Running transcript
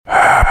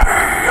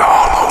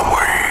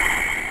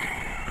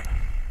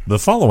The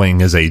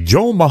following is a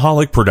Joe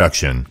Michalec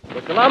production.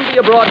 The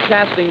Columbia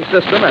Broadcasting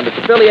System and its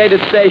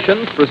affiliated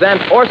stations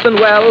present Orson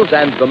Welles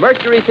and the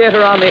Mercury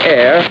Theater on the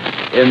Air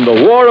in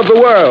The War of the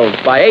Worlds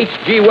by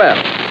H.G.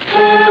 Wells.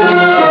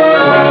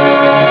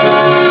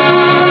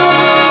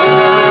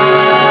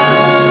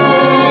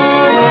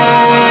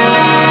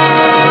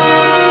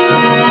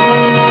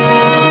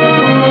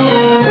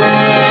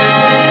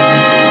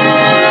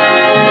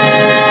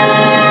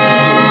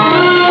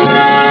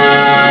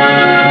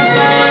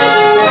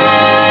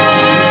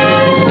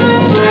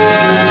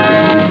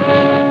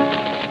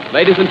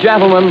 Ladies and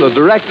gentlemen, the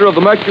director of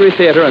the Mercury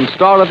Theater and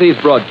star of these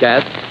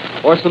broadcasts,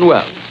 Orson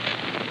Welles.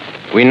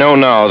 We know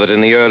now that in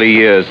the early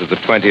years of the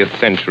 20th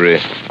century,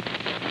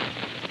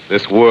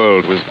 this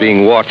world was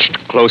being watched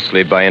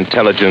closely by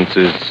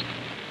intelligences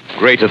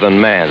greater than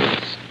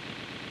man's,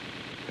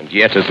 and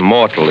yet as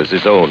mortal as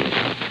his own.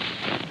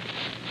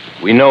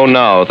 We know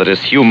now that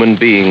as human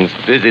beings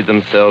busied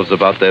themselves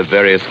about their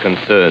various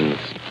concerns,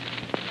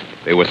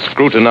 they were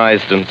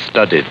scrutinized and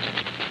studied,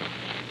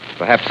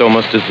 perhaps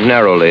almost as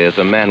narrowly as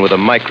a man with a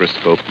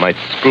microscope might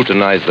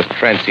scrutinize the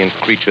transient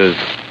creatures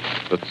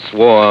that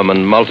swarm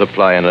and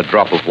multiply in a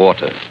drop of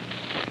water.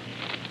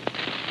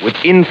 With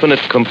infinite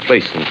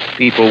complacence,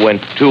 people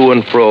went to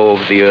and fro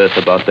over the earth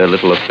about their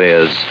little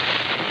affairs,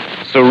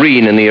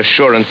 serene in the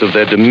assurance of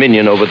their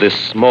dominion over this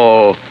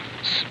small,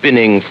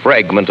 spinning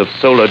fragment of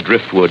solar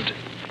driftwood,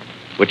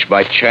 which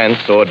by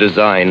chance or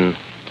design,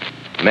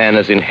 man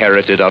has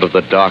inherited out of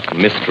the dark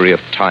mystery of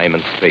time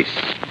and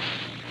space.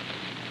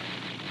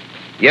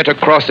 Yet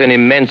across an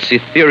immense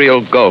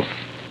ethereal gulf,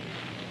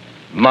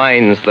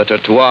 minds that are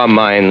to our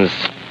minds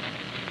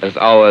as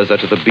ours are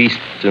to the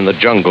beasts in the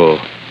jungle,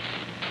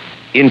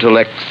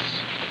 intellects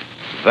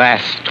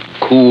vast,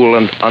 cool,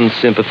 and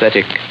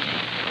unsympathetic,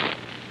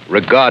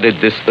 regarded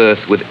this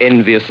earth with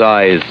envious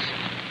eyes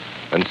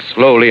and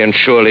slowly and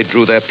surely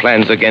drew their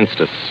plans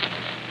against us.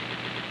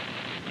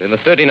 In the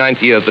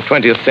 39th year of the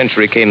 20th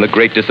century came the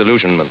Great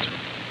Disillusionment. It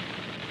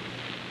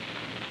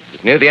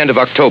was near the end of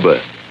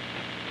October.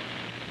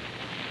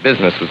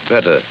 Business was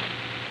better.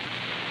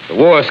 The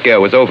war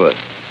scare was over.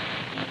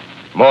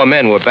 More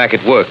men were back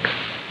at work.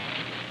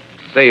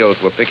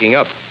 Sales were picking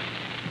up.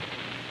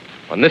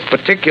 On this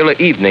particular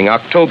evening,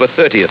 October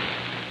 30th,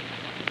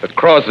 the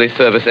Crosley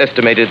service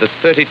estimated that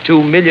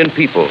 32 million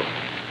people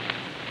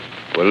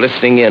were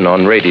listening in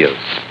on radios.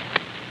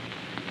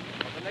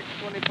 For the next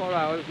 24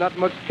 hours, not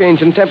much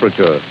change in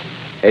temperature.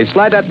 A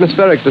slight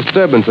atmospheric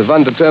disturbance of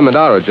undetermined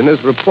origin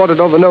is reported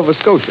over Nova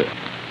Scotia,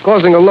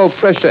 causing a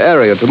low-pressure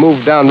area to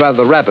move down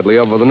rather rapidly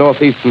over the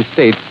northeastern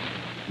states,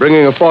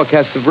 bringing a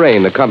forecast of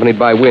rain accompanied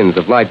by winds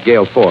of light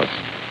gale force.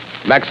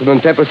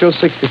 Maximum temperature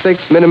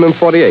 66, minimum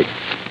 48.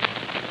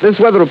 This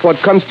weather report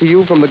comes to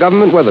you from the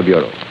Government Weather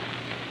Bureau.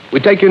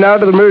 We take you now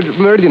to the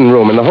Meridian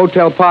Room in the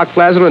Hotel Park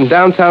Plaza in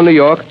downtown New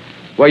York,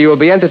 where you will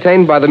be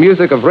entertained by the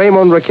music of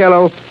Raymond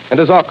Riccello and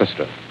his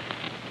orchestra.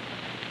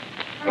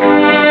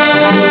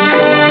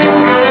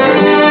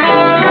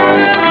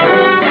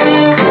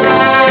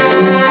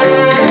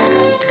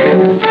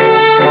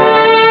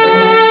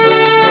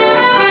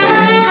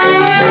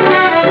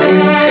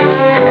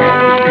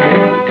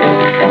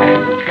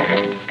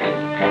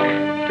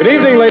 Good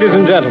evening, ladies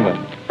and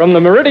gentlemen. From the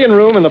Meridian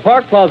Room in the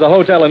Park Plaza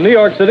Hotel in New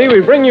York City, we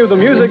bring you the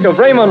music of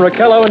Raymond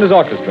Riccello and his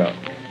orchestra.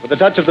 With a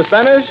touch of the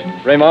Spanish,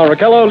 Raymond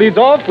Riccello leads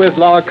off with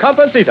La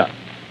Comparsita.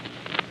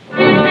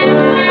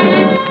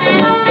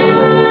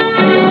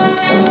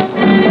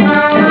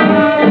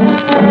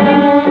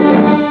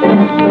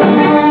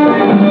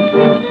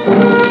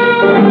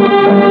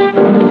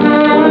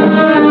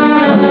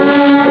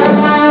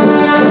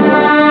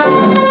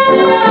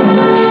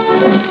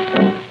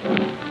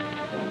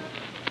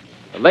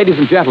 Ladies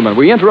and gentlemen,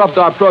 we interrupt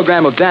our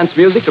program of dance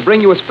music to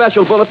bring you a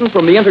special bulletin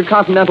from the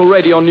Intercontinental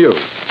Radio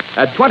News.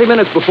 At 20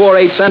 minutes before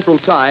 8 Central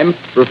Time,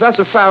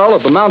 Professor Farrell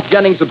of the Mount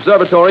Jennings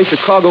Observatory,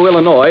 Chicago,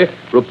 Illinois,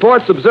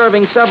 reports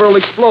observing several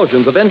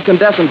explosions of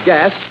incandescent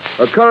gas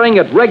occurring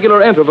at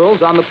regular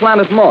intervals on the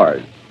planet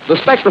Mars. The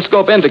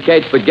spectroscope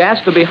indicates the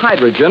gas to be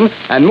hydrogen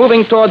and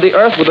moving toward the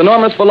Earth with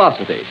enormous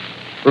velocity.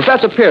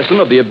 Professor Pearson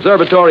of the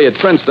observatory at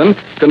Princeton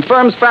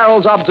confirms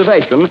Farrell's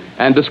observation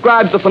and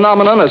describes the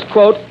phenomenon as,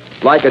 quote,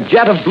 like a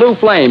jet of blue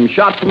flame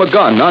shot from a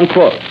gun,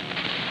 unquote.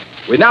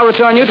 We now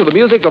return you to the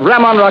music of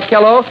Raymond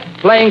Riccello,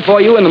 playing for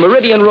you in the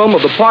Meridian Room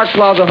of the Park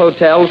Plaza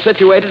Hotel,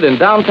 situated in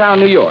downtown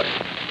New York.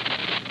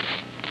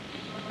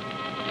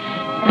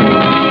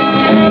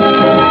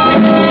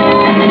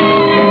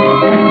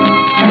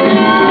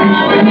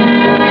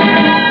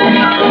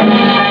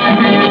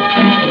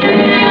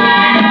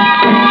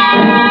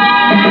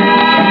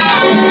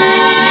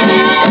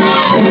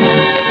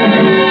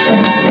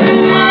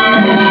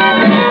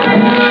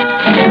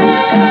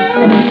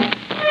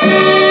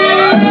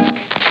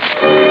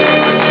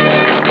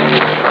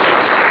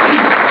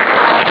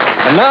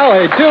 And now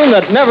a tune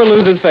that never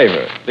loses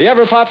favor, the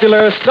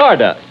ever-popular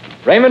Stardust,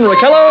 Raymond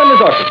Riccello and his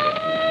orchestra.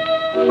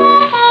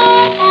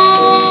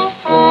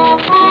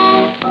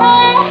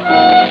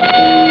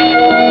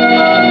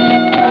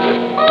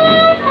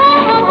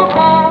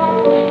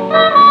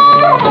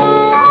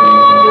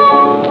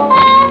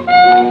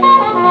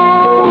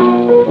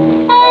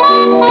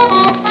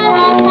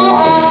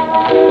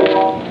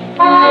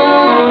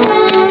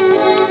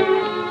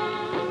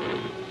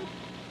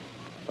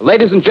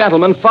 Ladies and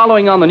gentlemen,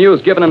 following on the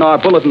news given in our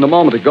bulletin a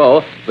moment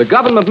ago, the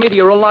Government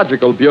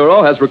Meteorological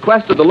Bureau has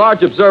requested the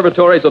large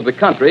observatories of the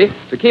country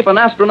to keep an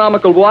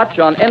astronomical watch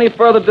on any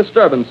further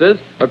disturbances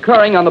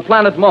occurring on the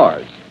planet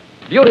Mars.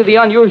 Due to the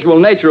unusual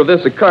nature of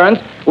this occurrence,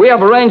 we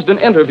have arranged an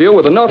interview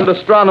with the noted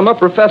astronomer,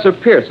 Professor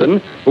Pearson,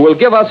 who will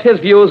give us his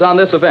views on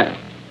this event.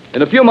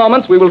 In a few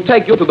moments, we will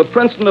take you to the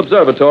Princeton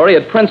Observatory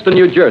at Princeton,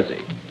 New Jersey.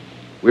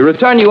 We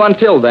return you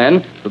until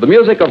then to the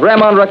music of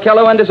Ramon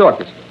Raquello and his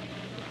orchestra.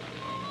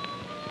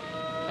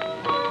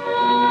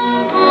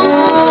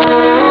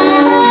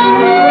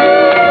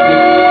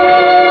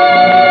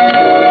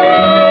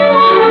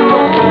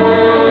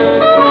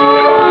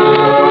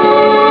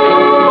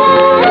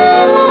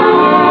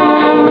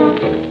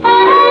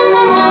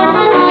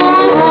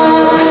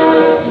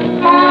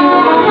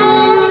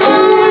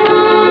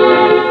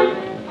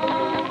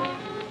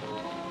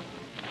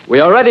 We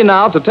are ready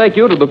now to take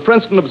you to the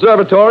Princeton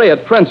Observatory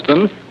at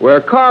Princeton,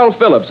 where Carl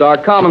Phillips, our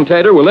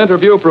commentator, will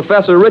interview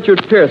Professor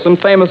Richard Pearson,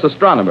 famous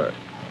astronomer.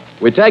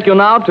 We take you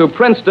now to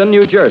Princeton,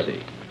 New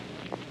Jersey.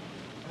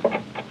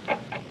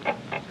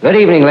 Good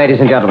evening, ladies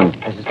and gentlemen.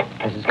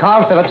 This is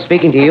Carl Phillips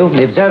speaking to you from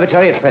the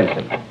observatory at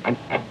Princeton.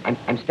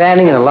 I'm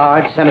standing in a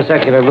large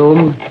semicircular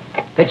room,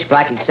 pitch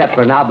black except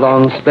for an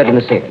oblong split in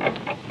the ceiling.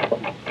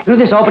 Through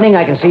this opening,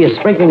 I can see a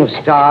sprinkling of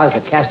stars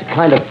that cast a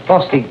kind of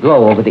frosty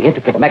glow over the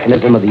intricate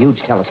mechanism of the huge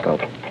telescope.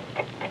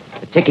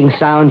 The ticking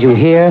sound you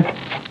hear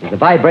is the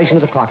vibration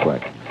of the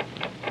clockwork.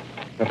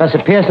 Professor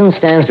Pearson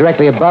stands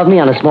directly above me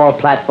on a small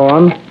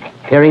platform,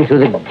 peering through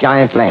the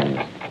giant lens.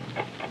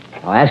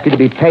 I'll ask you to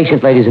be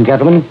patient, ladies and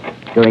gentlemen,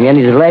 during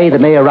any delay that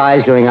may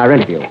arise during our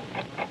interview.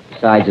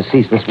 Besides the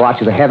ceaseless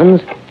watch of the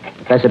heavens,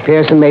 Professor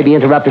Pearson may be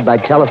interrupted by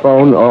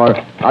telephone or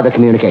other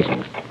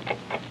communications.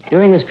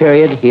 During this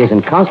period, he is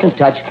in constant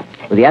touch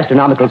with the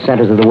astronomical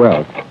centers of the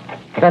world.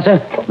 Professor,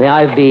 may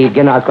I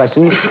begin our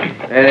questions?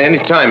 Any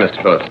time,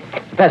 Mr. Phillips.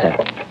 Professor,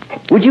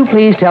 would you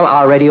please tell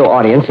our radio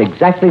audience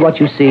exactly what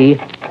you see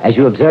as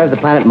you observe the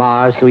planet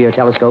Mars through your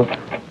telescope?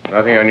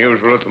 Nothing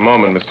unusual at the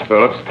moment, Mr.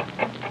 Phillips.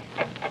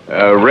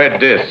 A red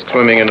disk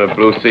swimming in a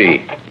blue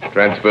sea.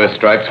 Transverse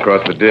stripes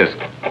across the disk.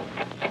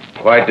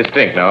 Quite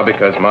distinct now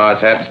because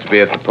Mars happens to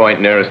be at the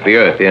point nearest the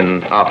Earth,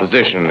 in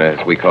opposition,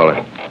 as we call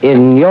it.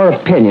 In your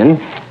opinion,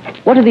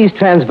 what do these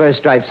transverse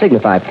stripes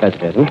signify, Professor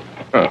Pearson?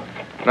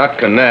 Not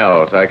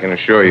canals, I can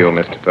assure you,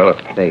 Mr.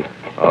 Phillips. They...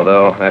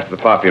 Although that's the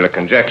popular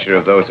conjecture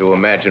of those who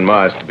imagine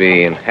Mars to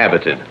be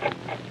inhabited.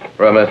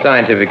 From a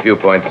scientific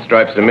viewpoint, the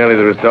stripes are merely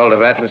the result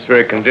of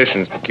atmospheric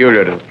conditions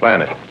peculiar to the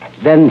planet.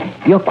 Then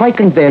you're quite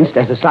convinced,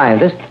 as a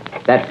scientist,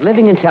 that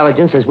living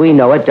intelligence as we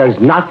know it does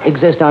not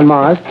exist on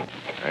Mars?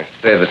 I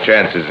should say the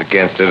chances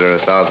against it are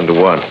 1,000 to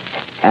 1.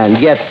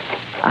 And yet,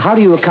 how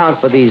do you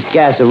account for these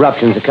gas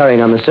eruptions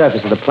occurring on the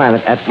surface of the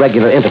planet at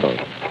regular intervals?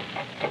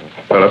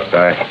 Phillips,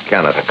 I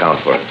cannot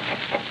account for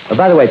it.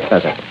 By the way,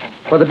 Professor,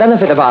 for the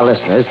benefit of our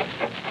listeners,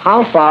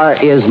 how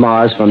far is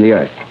Mars from the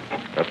Earth?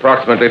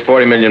 Approximately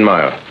 40 million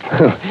miles.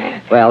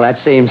 Well,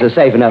 that seems a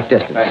safe enough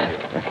distance.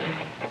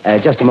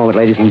 Thank you. Just a moment,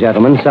 ladies and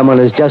gentlemen. Someone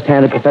has just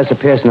handed Professor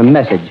Pearson a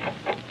message.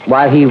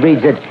 While he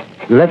reads it,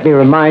 let me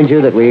remind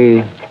you that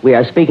we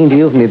are speaking to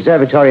you from the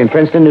observatory in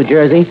Princeton, New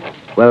Jersey,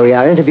 where we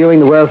are interviewing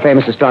the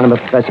world-famous astronomer,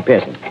 Professor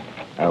Pearson.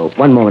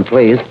 One moment,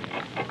 please.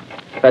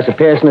 Professor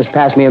Pearson has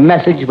passed me a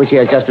message which he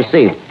has just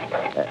received.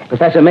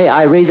 Professor, may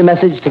I read the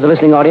message to the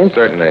listening audience?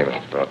 Certainly,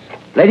 Mr. Phillips.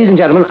 Ladies and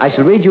gentlemen, I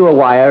shall read you a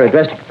wire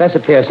addressed to Professor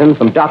Pearson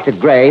from Dr.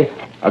 Gray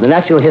of the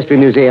Natural History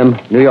Museum,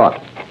 New York.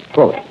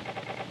 Quote,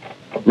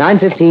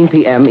 9:15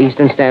 p.m.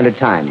 Eastern Standard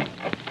Time.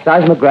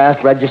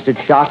 Seismograph registered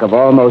shock of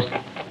almost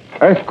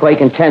earthquake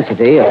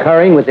intensity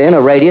occurring within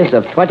a radius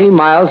of 20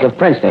 miles of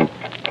Princeton.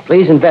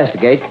 Please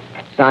investigate.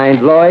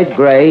 Signed, Lloyd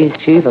Gray,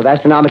 Chief of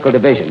Astronomical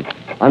Division.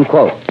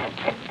 Unquote.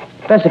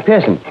 Professor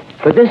Pearson,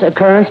 could this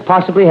occurrence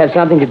possibly have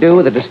something to do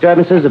with the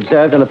disturbances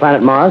observed on the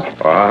planet Mars?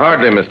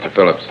 Hardly, Mr.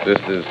 Phillips. This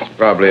is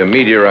probably a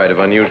meteorite of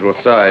unusual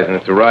size, and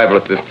its arrival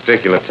at this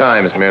particular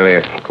time is merely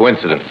a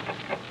coincidence.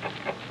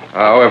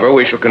 However,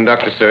 we shall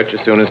conduct a search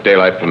as soon as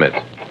daylight permits.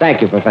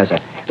 Thank you, Professor.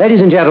 Ladies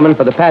and gentlemen,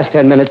 for the past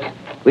 10 minutes,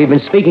 we've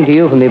been speaking to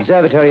you from the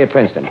observatory at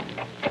Princeton,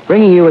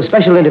 bringing you a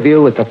special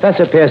interview with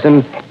Professor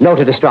Pearson,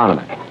 noted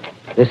astronomer.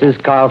 This is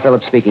Carl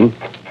Phillips speaking.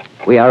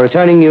 We are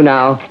returning you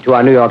now to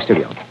our New York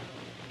studio.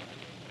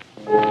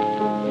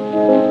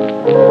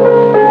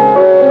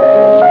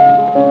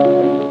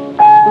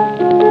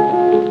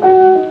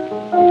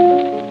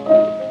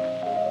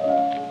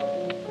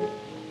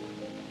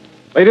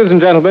 Ladies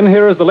and gentlemen,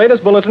 here is the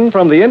latest bulletin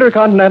from the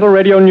Intercontinental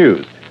Radio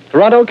News.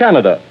 Toronto,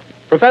 Canada.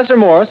 Professor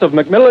Morse of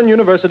Macmillan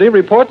University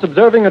reports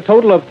observing a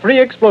total of 3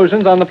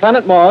 explosions on the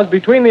planet Mars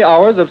between the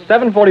hours of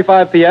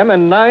 7:45 p.m.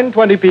 and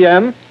 9:20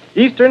 p.m.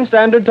 Eastern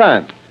Standard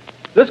Time.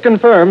 This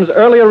confirms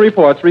earlier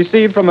reports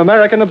received from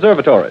American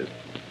observatories.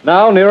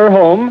 Now, nearer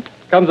home,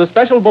 comes a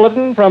special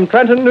bulletin from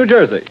Trenton, New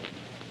Jersey.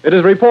 It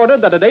is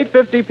reported that at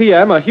 8:50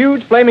 p.m., a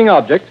huge flaming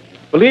object,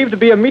 believed to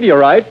be a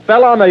meteorite,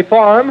 fell on a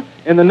farm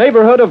in the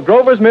neighborhood of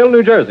Grover's Mill,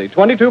 New Jersey,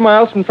 22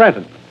 miles from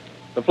Trenton.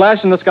 The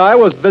flash in the sky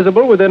was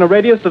visible within a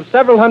radius of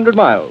several hundred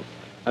miles,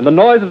 and the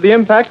noise of the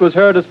impact was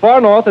heard as far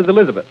north as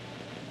Elizabeth.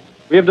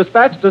 We have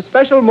dispatched a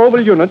special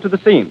mobile unit to the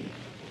scene,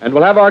 and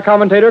we'll have our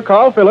commentator,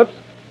 Carl Phillips,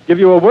 give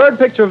you a word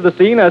picture of the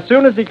scene as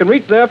soon as he can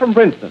reach there from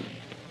Princeton.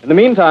 In the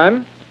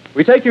meantime,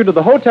 we take you to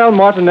the Hotel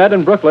Martinet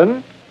in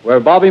Brooklyn, where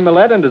Bobby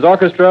Michalec and his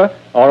orchestra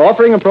are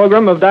offering a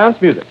program of dance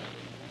music.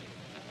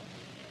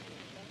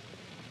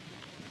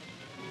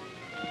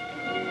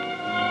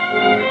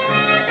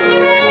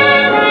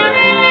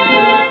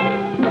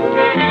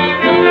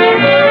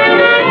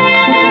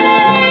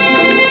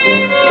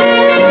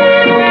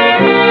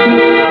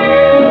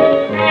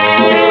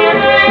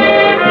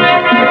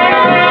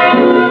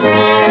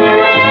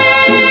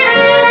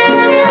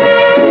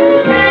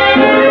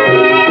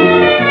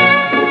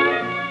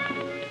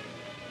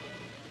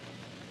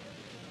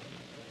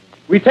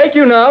 We take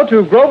you now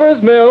to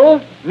Grover's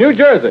Mill, New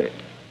Jersey.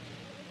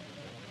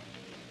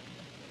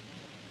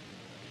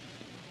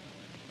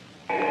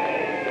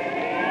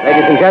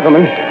 Ladies and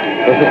gentlemen,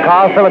 this is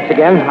Carl Phillips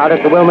again, out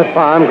at the Wilmot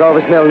Farm,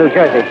 Grover's Mill, New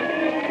Jersey.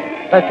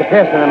 Professor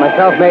Pearson and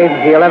myself made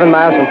the 11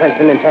 miles from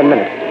Princeton in 10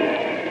 minutes.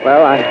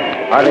 Well, I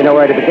hardly know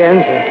where to begin.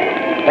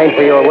 To paint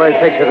for you a word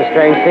picture of the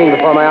strange scene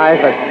before my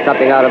eyes, like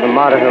something out of a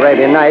modern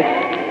Arabian Nights.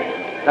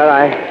 Well,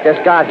 I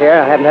just got here.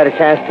 I haven't had a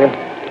chance to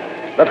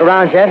look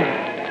around yet.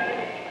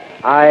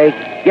 I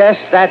guess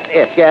that's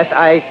it. Yes,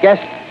 I guess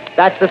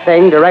that's the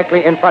thing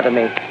directly in front of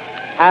me.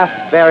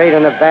 Half buried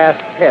in a vast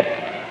pit.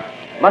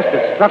 Must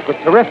have struck with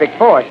terrific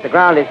force. The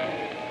ground is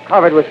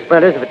covered with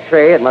splinters of a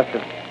tree. It must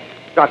have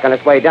struck on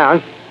its way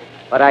down.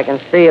 But I can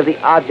see the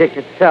object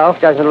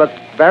itself doesn't look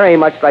very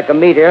much like a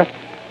meteor.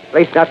 At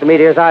least not the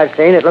meteors I've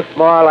seen. It looks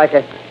more like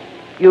a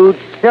huge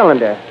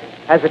cylinder.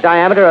 Has a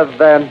diameter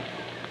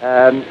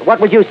of, what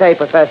would you say,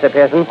 Professor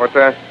Pearson? What's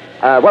that?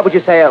 What would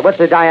you say, what's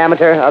the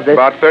diameter of this?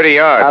 About 30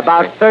 yards.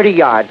 About 30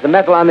 yards. The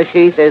metal on the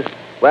sheath is,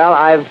 well,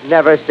 I've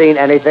never seen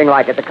anything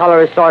like it. The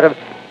color is sort of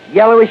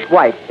yellowish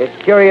white.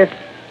 It's curious.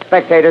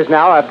 Spectators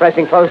now are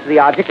pressing close to the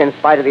object in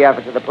spite of the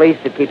efforts of the police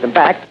to keep them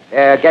back.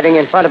 They're getting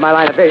in front of my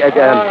line of vision.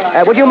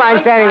 Would you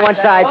mind standing one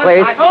side,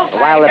 please?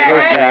 While the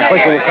police are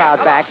pushing the crowd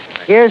back.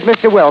 Here's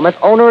Mr. Wilmot,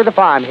 owner of the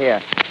farm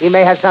here. He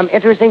may have some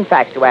interesting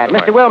facts to add.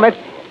 Mr. Wilmot,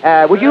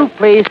 would you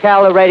please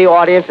tell the radio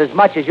audience as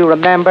much as you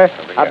remember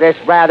of this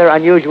rather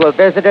unusual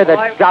visitor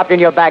that dropped in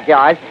your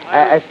backyard?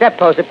 A step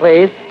closer,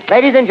 please.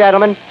 Ladies and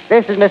gentlemen,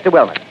 this is Mr.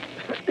 Wilmot.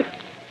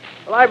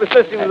 Well, I was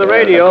listening to the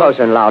radio.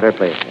 Closer and louder,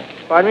 please.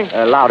 Pardon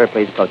me? Louder,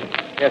 please, closer.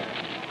 Yes.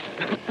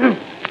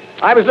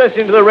 I was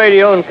listening to the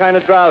radio and kind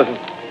of drowsing.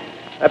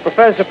 That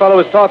professor fellow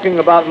was talking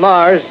about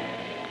Mars,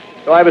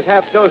 so I was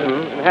half dozing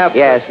and half...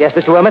 Yes,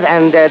 Mr. Wilmot,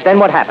 and then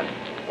what happened?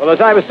 Well, as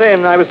I was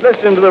saying, I was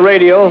listening to the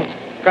radio,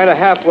 kind of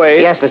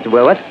halfway. Yes, Mr.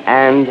 Wilmot,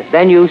 and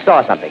then you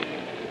saw something.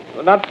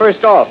 Well, not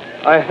first off.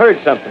 I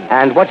heard something.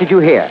 And what did you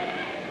hear?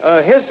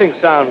 A hissing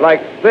sound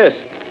like this.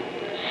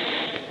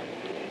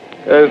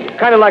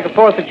 Kind of like a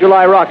 4th of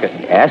July rocket.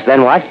 Yes,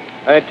 then what?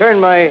 I turned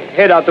my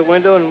head out the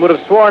window and would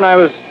have sworn I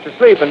was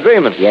asleep and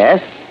dreaming.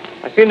 Yes?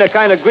 I seen that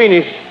kind of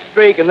greenish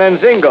streak and then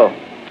zingo.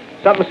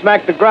 Something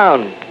smacked the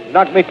ground,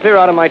 knocked me clear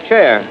out of my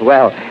chair.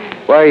 Well,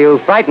 were you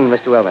frightened,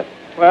 Mr. Wilmot?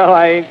 Well,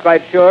 I ain't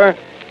quite sure.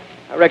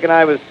 I reckon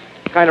I was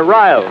kind of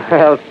riled.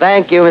 Well,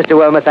 thank you, Mr.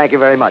 Wilmot. Thank you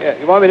very much. Yeah,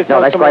 you want me to tell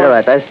No, that's some quite more? all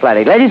right. That's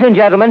plenty. Ladies and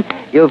gentlemen,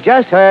 you've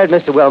just heard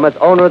Mr. Wilmot,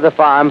 owner of the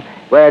farm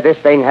where this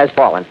thing has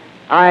fallen.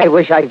 I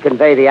wish I could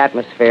convey the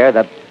atmosphere,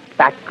 the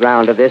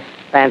background of this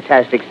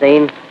fantastic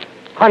scene.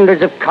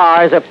 Hundreds of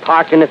cars are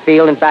parked in the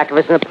field in back of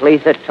us, and the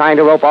police are trying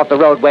to rope off the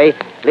roadway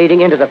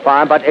leading into the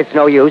farm, but it's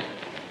no use.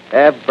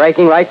 They're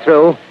breaking right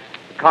through.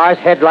 The car's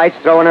headlights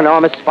throw an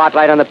enormous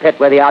spotlight on the pit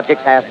where the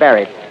object's half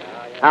buried.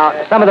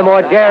 Now, some of the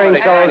more daring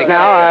souls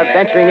now are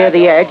venturing near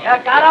the edge.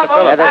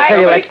 The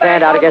silhouettes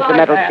stand out against the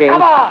metal chain.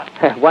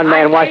 One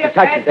man wants to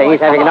touch the thing.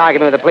 He's having an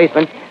argument with the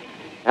policeman.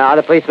 Now,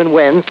 the policeman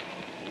wins.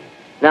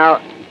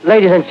 Now,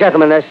 ladies and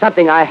gentlemen, there's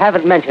something I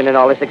haven't mentioned in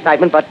all this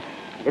excitement, but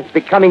it's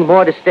becoming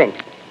more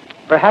distinct.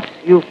 Perhaps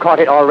you've caught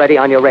it already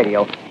on your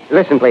radio.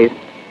 Listen, please.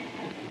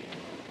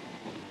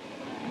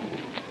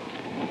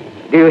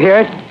 Do you hear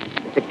it?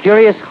 It's a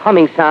curious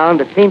humming sound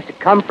that seems to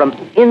come from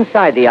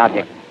inside the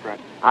object.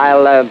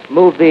 I'll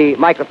move the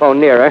microphone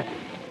nearer.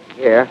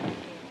 Here.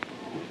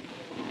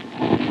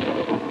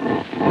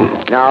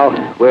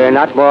 Now, we're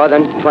not more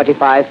than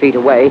 25 feet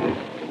away.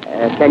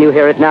 Can you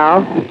hear it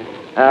now?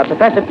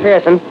 Professor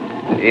Pearson.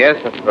 Yes,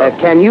 Mr.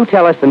 Can you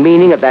tell us the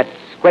meaning of that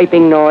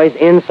scraping noise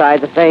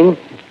inside the thing?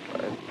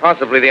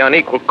 Possibly the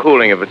unequal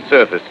cooling of its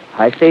surface.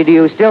 I say, do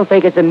you still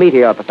think it's a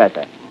meteor,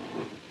 Professor?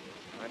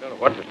 I don't know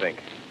what to think.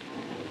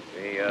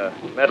 The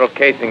metal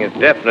casing is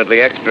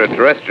definitely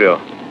extraterrestrial.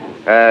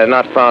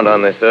 Not found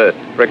on this Earth.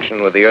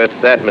 Friction with the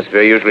Earth's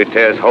atmosphere usually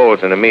tears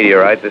holes in a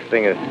meteorite. This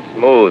thing is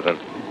smooth, and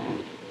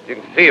you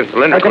can see its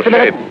cylindrical Just a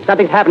minute. shape.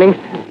 Something's happening.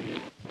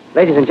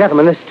 Ladies and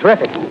gentlemen, this is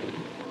terrific.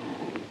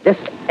 This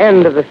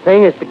end of the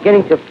thing is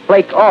beginning to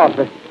flake off.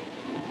 The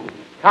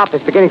top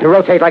is beginning to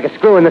rotate like a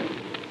screw, and the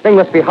thing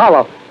must be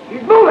hollow.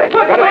 He's moving. Keep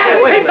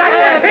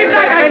back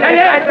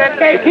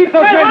there. Keep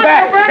those men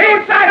back.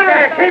 Keep back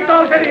there. Keep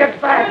those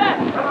idiots back.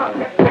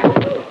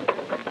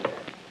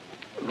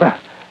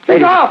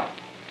 off!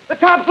 The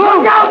top's loose!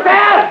 Look out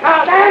there!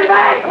 Stand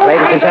back!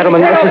 Ladies and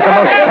gentlemen, this is the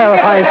most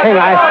terrifying thing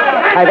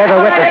I've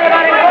ever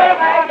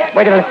witnessed.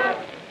 Wait a minute.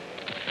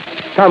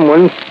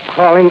 Someone's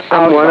calling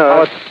someone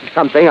or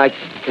something. I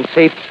can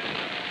see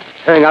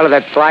turning out of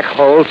that black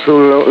hole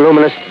two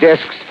luminous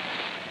discs.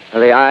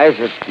 The eyes,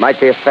 it might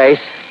be a face,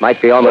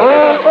 might be almost...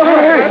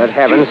 Good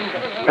heavens,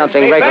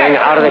 something wriggling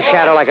out of the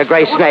shadow like a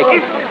gray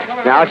snake.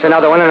 Now it's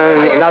another one, and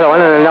another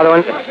one, and another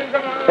one.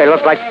 They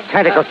look like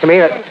tentacles to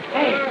me.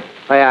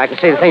 Oh, yeah, I can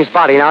see the thing's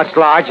body now. It's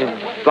large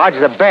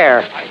as a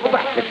bear.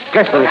 It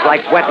glistens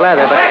like wet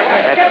leather, but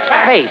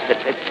that face,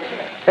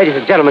 ladies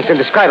and gentlemen, it's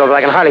indescribable.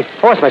 I can hardly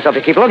force myself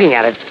to keep looking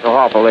at it. It's so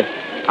awful. The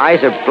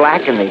eyes are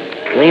black, and they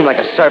gleam like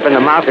a serpent. The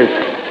mouth is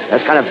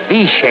kind of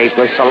V-shaped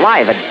with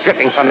saliva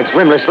dripping from its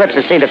rimless lips.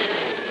 It seemed to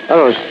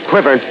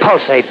quiver and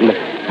pulsate, and the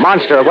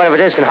monster, or whatever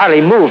it is, can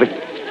hardly move. It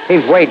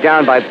seems weighed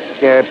down by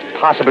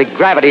possibly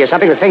gravity or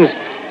something. The thing's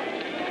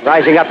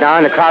rising up now,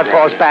 and the crowd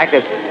falls back.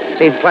 There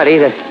seems plenty.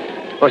 The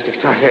most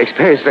extraordinary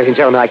experience, ladies and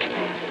gentlemen. I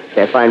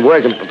can't find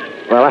words.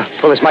 Well, I'll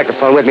pull this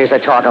microphone with me as I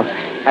talk. I'll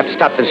have to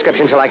stop the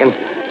description until I can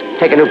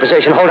take a new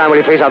position. Hold on, will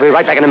you, please? I'll be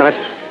right back in a minute.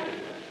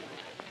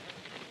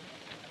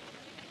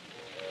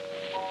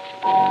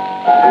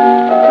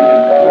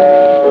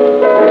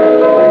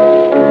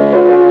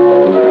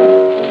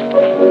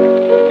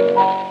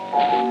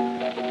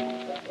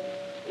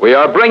 We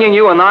are bringing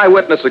you an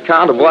eyewitness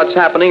account of what's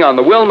happening on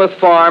the Wilmuth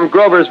Farm,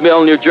 Grover's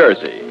Mill, New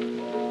Jersey.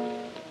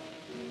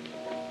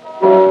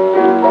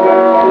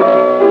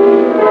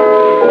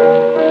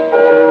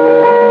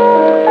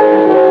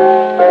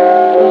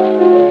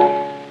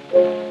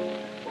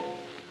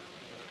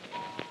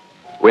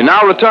 We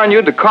now return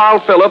you to Carl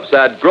Phillips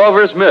at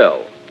Grover's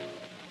Mill.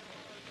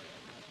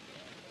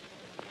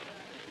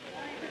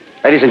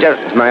 Ladies and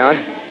gentlemen, am I on?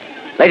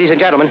 Ladies and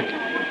gentlemen,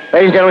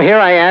 here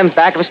I am,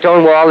 back of a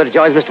stone wall that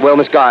adjoins Mr.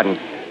 Wilmuth's garden.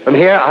 From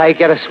here, I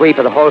get a sweep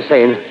of the whole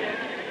scene.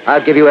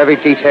 I'll give you every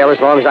detail as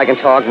long as I can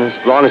talk and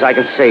as long as I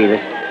can see.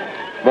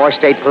 More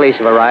state police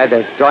have arrived.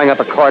 They're drawing up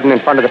a cordon in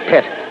front of the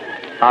pit.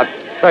 About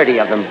 30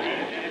 of them.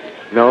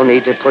 No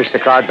need to push the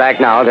crowd back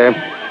now. They're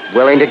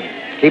willing to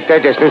keep their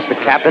distance. The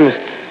captain's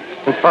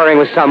conferring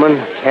with someone.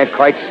 Can't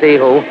quite see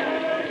who.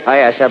 Oh,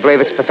 yes, I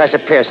believe it's Professor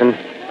Pearson.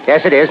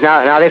 Yes, it is.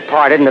 Now they've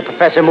parted, and the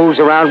professor moves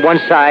around one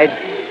side,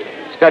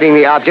 studying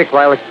the object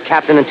while the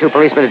captain and two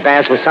policemen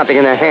advance with something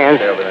in their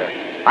hands.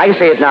 I can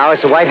see it now.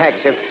 It's a white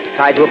handkerchief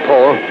tied to a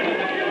pole.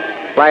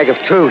 Flag of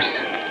truce.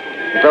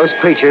 If those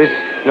creatures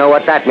know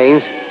what that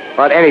means,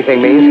 what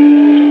anything means.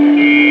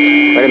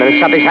 Wait a minute,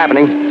 something's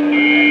happening.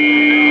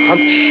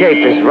 Humped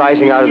shape is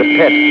rising out of the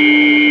pit.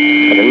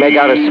 I can make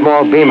out a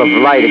small beam of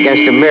light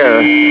against a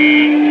mirror.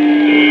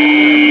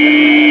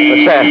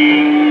 What's that?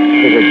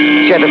 There's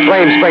a jet of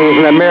flame springing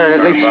from the mirror,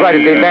 and it leaps right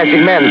at the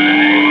advancing men.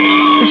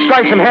 It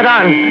strikes them head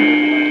on.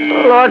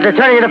 Oh, Lord, they're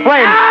turning into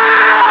flames.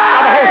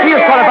 The whole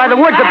field's caught up by the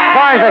woods, the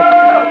barns,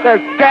 the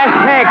gas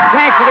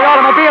tanks of the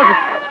automobiles.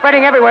 It's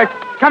spreading everywhere.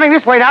 It's coming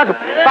this way now,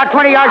 about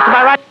 20 yards to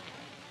my right.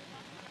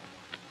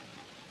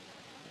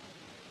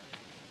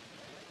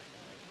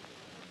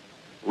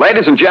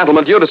 Ladies and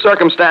gentlemen, due to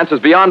circumstances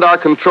beyond our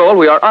control,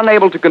 we are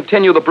unable to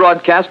continue the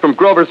broadcast from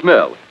Grover's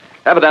Mill.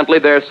 Evidently,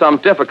 there's some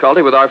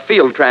difficulty with our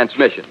field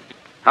transmission.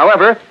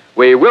 However,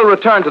 we will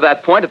return to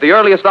that point at the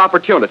earliest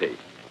opportunity.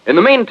 In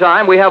the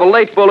meantime, we have a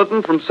late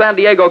bulletin from San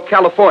Diego,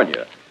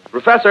 California.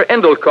 Professor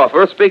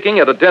Indelkoffer, speaking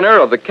at a dinner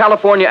of the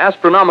California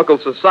Astronomical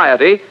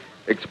Society,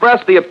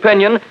 expressed the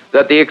opinion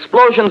that the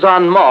explosions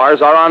on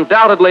Mars are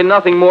undoubtedly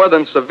nothing more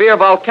than severe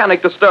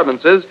volcanic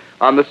disturbances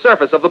on the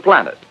surface of the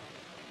planet.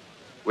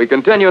 We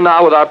continue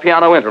now with our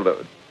piano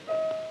interlude.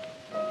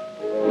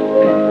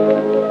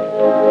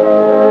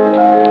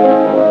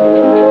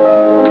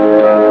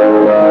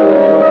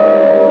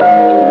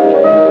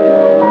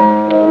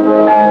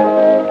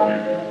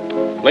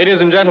 Ladies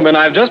and gentlemen,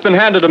 I've just been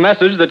handed a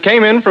message that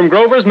came in from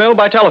Grover's Mill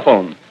by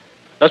telephone.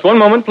 Just one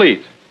moment,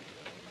 please.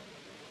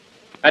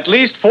 At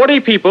least 40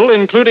 people,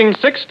 including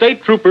 6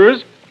 state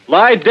troopers,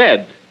 lie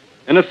dead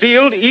in a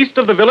field east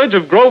of the village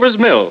of Grover's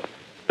Mill.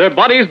 Their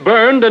bodies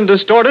burned and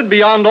distorted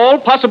beyond all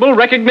possible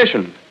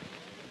recognition.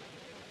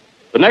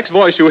 The next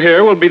voice you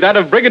hear will be that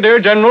of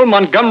Brigadier General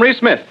Montgomery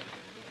Smith,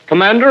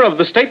 commander of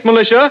the state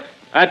militia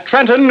at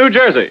Trenton, New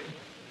Jersey.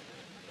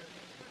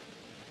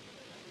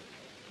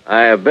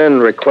 I have been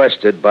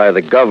requested by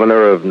the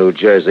governor of New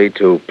Jersey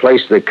to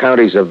place the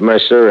counties of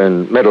Mercer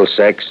and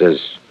Middlesex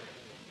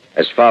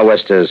as far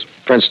west as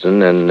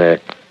Princeton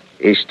and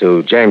east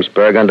to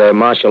Jamesburg under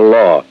martial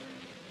law.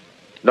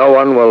 No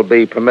one will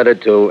be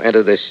permitted to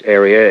enter this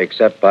area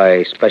except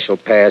by special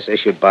pass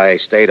issued by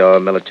state or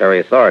military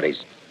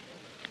authorities.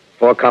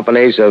 4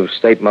 companies of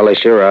state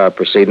militia are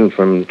proceeding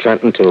from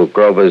Trenton to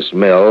Grover's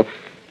Mill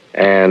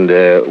and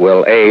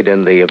will aid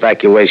in the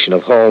evacuation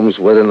of homes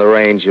within the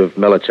range of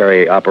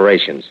military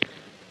operations.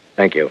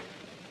 Thank you.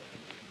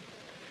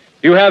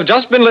 You have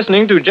just been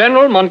listening to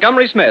General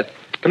Montgomery Smith,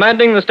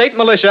 commanding the state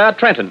militia at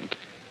Trenton.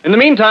 In the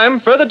meantime,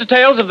 further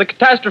details of the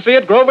catastrophe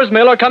at Grover's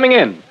Mill are coming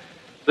in.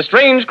 The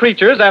strange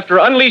creatures, after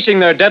unleashing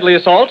their deadly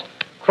assault,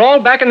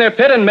 crawled back in their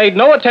pit and made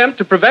no attempt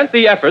to prevent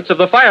the efforts of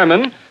the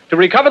firemen to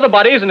recover the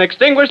bodies and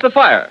extinguish the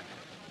fire.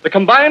 The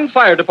combined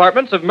fire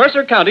departments of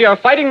Mercer County are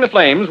fighting the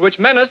flames which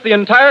menace the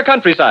entire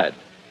countryside.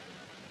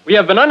 We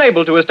have been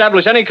unable to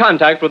establish any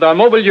contact with our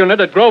mobile unit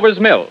at Grover's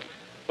Mill,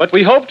 but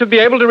we hope to be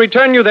able to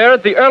return you there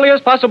at the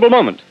earliest possible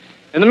moment.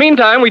 In the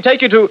meantime, we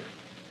take you to...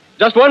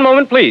 Just one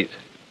moment, please.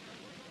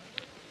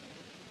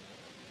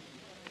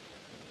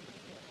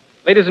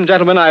 Ladies and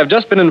gentlemen, I have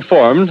just been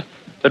informed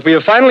that we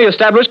have finally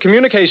established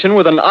communication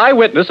with an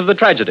eyewitness of the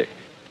tragedy.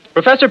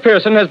 Professor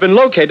Pearson has been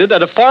located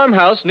at a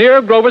farmhouse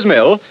near Grover's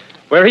Mill,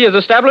 where he has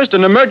established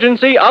an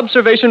emergency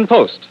observation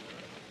post.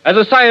 As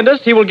a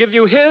scientist, he will give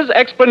you his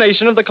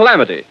explanation of the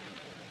calamity.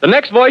 The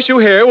next voice you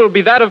hear will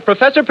be that of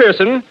Professor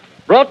Pearson,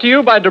 brought to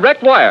you by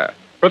direct wire.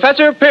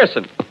 Professor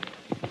Pearson.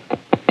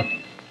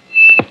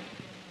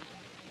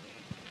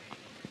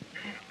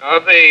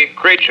 Of the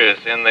creatures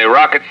in the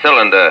rocket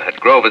cylinder at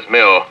Grover's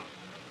Mill,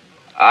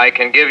 I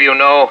can give you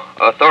no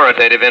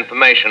authoritative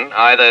information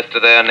either as to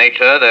their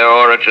nature, their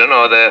origin,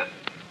 or their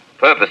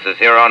purposes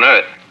here on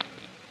Earth.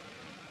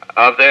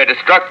 Of their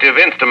destructive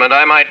instrument,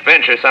 I might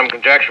venture some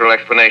conjectural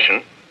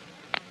explanation.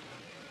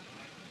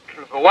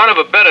 For want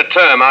of a better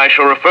term, I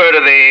shall refer to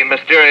the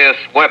mysterious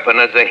weapon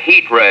as a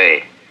heat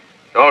ray.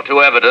 It's all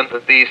too evident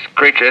that these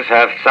creatures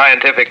have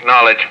scientific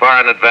knowledge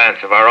far in advance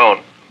of our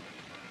own.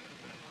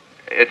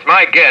 It's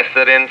my guess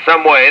that in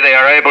some way they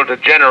are able to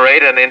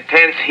generate an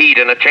intense heat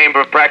in a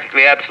chamber of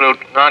practically absolute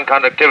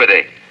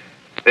non-conductivity.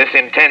 This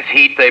intense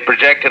heat they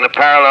project in a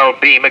parallel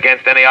beam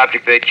against any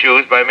object they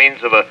choose by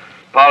means of a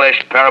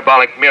polished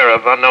parabolic mirror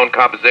of unknown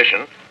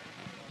composition,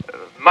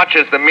 much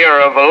as the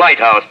mirror of a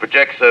lighthouse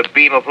projects a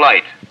beam of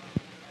light.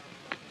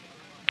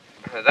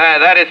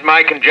 That is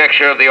my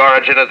conjecture of the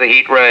origin of the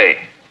heat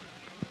ray.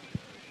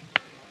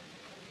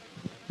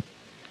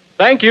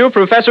 Thank you,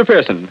 Professor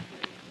Pearson.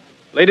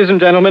 Ladies and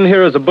gentlemen,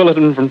 here is a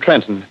bulletin from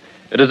Trenton.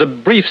 It is a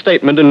brief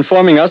statement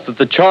informing us that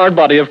the charred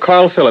body of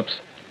Carl Phillips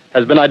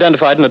has been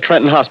identified in a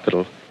Trenton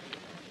hospital.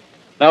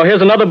 Now,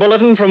 here's another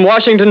bulletin from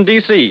Washington,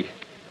 D.C.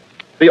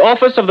 The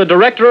Office of the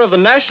Director of the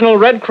National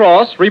Red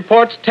Cross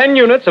reports 10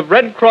 units of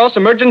Red Cross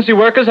emergency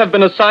workers have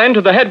been assigned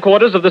to the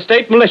headquarters of the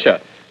state militia,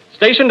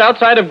 stationed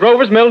outside of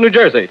Grover's Mill, New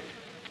Jersey.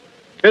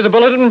 Here's a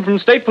bulletin from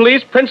State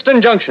Police,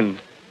 Princeton Junction.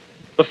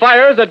 The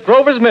fires at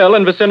Grover's Mill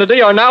and vicinity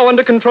are now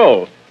under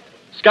control.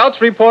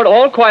 Scouts report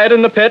all quiet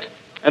in the pit,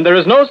 and there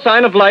is no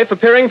sign of life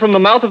appearing from the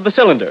mouth of the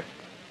cylinder.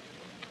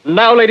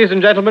 Now, ladies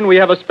and gentlemen, we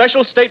have a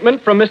special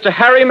statement from Mr.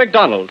 Harry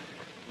McDonald,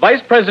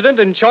 Vice President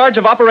in charge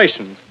of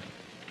operations.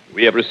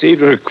 We have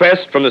received a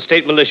request from the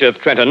state militia of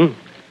Trenton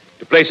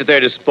to place at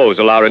their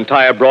disposal our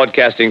entire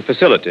broadcasting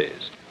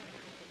facilities.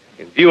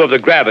 In view of the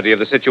gravity of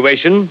the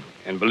situation,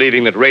 and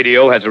believing that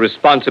radio has a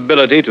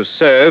responsibility to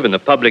serve in the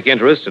public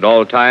interest at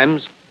all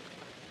times,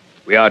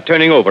 we are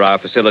turning over our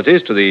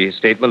facilities to the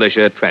state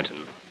militia at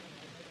Trenton.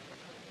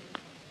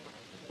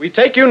 We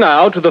take you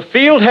now to the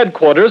field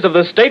headquarters of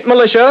the state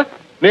militia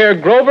near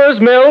Grover's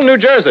Mill, New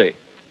Jersey.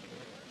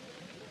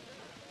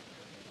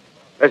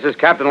 This is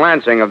Captain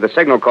Lansing of the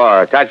Signal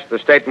Corps, attached to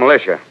the state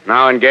militia,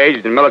 now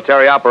engaged in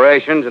military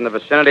operations in the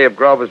vicinity of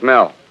Grover's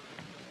Mill.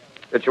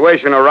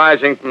 Situation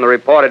arising from the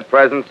reported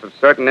presence of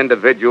certain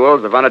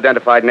individuals of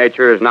unidentified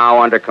nature is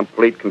now under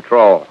complete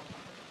control.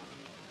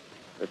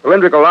 The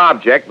cylindrical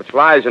object, which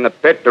lies in a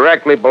pit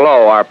directly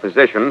below our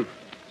position,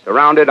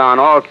 surrounded on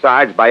all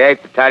sides by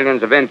 8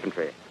 battalions of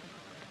infantry,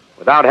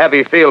 without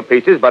heavy field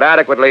pieces, but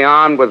adequately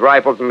armed with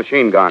rifles and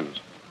machine guns.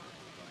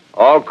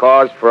 All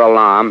cause for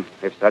alarm,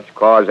 if such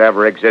cause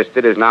ever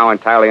existed, is now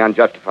entirely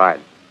unjustified.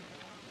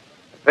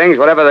 Things,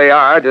 whatever they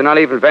are, do not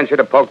even venture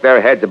to poke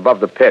their heads above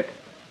the pit.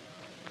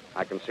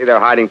 I can see their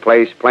hiding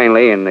place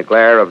plainly in the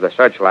glare of the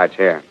searchlights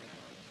here.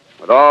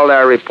 With all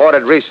their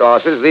reported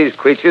resources, these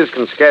creatures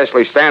can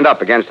scarcely stand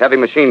up against heavy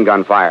machine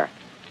gun fire.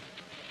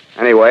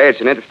 Anyway, it's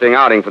an interesting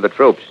outing for the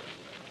troops.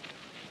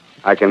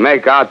 I can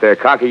make out their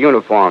khaki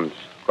uniforms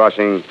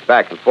crossing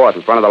back and forth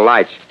in front of the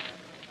lights.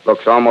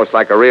 Looks almost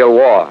like a real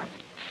war.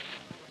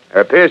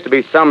 There appears to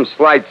be some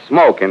slight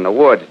smoke in the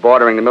woods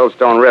bordering the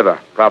Millstone River.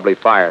 Probably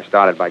fire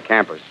started by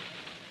campers.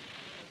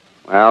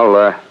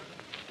 Well,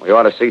 we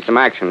ought to see some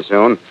action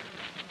soon.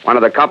 One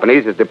of the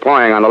companies is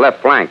deploying on the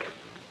left flank.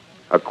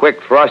 A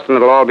quick thrust and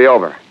it'll all be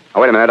over.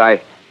 Oh, wait a minute.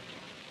 I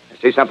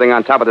see something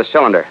on top of the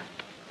cylinder.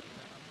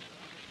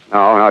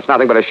 No, it's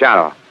nothing but a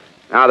shadow.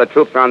 Now the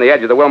troops are on the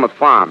edge of the Wilmouth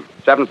farm.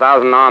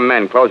 7,000 armed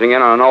men closing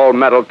in on an old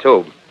metal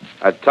tube.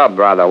 A tub,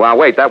 rather. Well,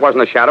 wait, that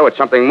wasn't a shadow. It's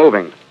something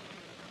moving.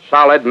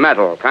 Solid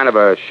metal, kind of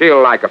a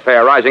shield-like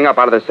affair rising up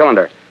out of the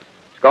cylinder.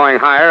 It's going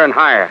higher and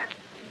higher.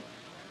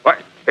 What?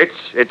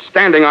 It's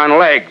standing on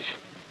legs,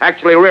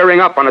 actually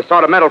rearing up on a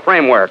sort of metal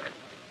framework.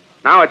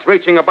 Now it's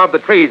reaching above the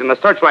trees and the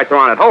searchlights are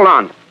on it. Hold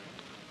on.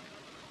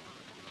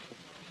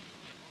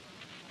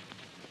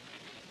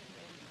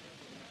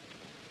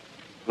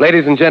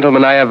 Ladies and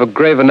gentlemen, I have a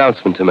grave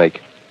announcement to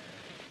make.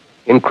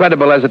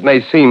 Incredible as it may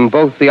seem,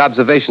 both the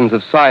observations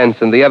of science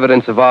and the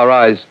evidence of our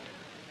eyes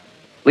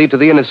lead to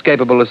the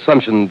inescapable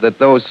assumption that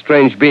those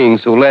strange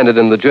beings who landed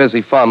in the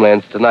Jersey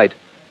farmlands tonight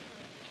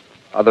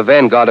are the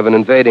vanguard of an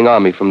invading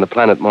army from the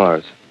planet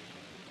Mars.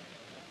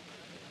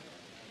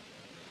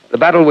 The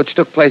battle which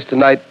took place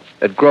tonight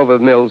at Grover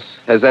Mills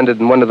has ended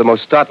in one of the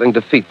most startling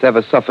defeats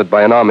ever suffered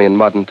by an army in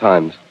modern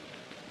times.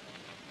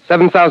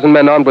 7,000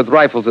 men armed with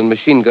rifles and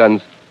machine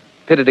guns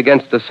pitted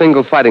against a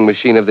single fighting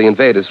machine of the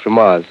invaders from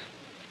Mars.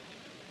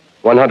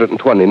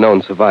 120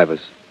 known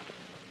survivors.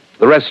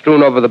 The rest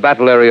strewn over the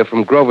battle area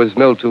from Grover's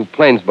Mill to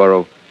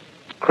Plainsboro,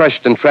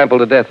 crushed and trampled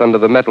to death under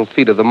the metal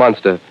feet of the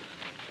monster,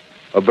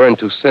 or burned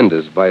to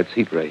cinders by its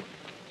heat ray.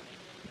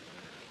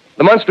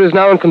 The monster is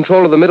now in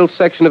control of the middle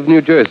section of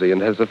New Jersey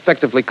and has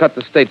effectively cut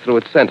the state through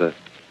its center.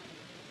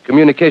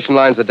 Communication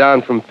lines are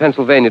down from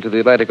Pennsylvania to the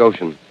Atlantic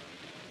Ocean.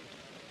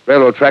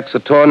 Railroad tracks are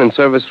torn and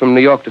service from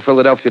New York to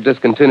Philadelphia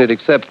discontinued,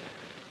 except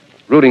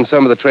routing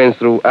some of the trains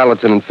through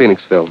Allerton and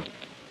Phoenixville.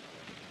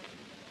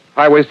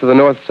 Highways to the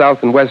north,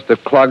 south, and west are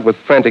clogged with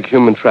frantic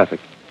human traffic.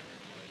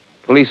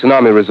 Police and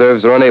army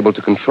reserves are unable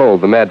to control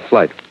the mad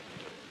flight.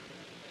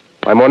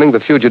 By morning, the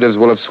fugitives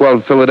will have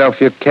swelled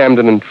Philadelphia,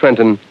 Camden, and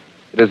Trenton.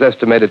 It is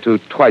estimated to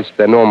twice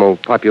their normal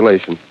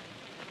population.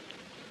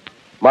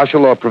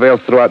 Martial law prevails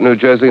throughout New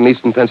Jersey and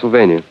eastern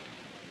Pennsylvania.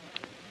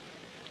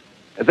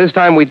 At this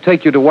time, we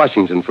take you to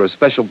Washington for a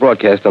special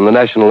broadcast on the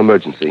national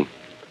emergency.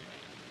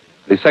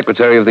 The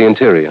Secretary of the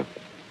Interior.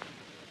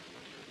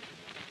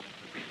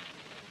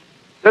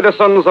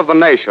 Citizens of the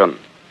nation,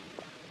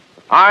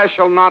 I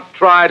shall not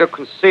try to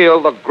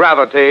conceal the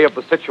gravity of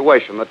the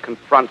situation that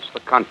confronts the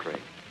country,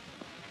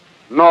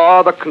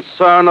 nor the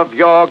concern of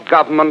your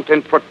government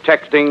in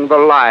protecting the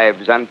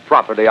lives and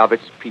property of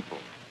its people.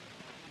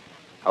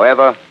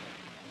 However,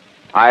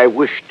 I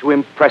wish to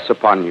impress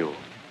upon you,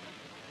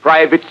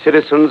 private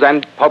citizens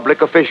and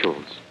public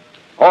officials,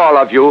 all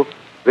of you,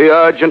 the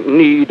urgent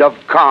need of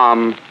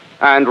calm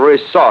and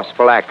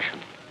resourceful action.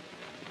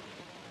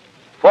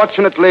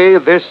 Fortunately,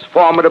 this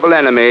formidable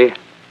enemy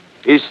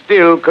is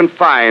still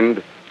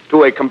confined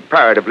to a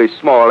comparatively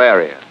small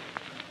area,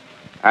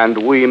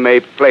 and we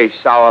may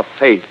place our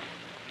faith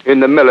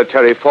in the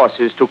military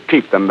forces to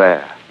keep them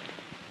there.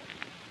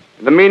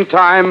 In the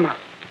meantime,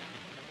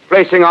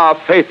 placing our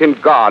faith in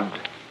God,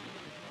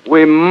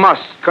 we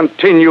must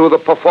continue the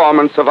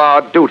performance of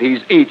our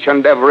duties, each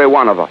and every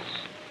one of us,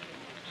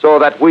 so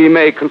that we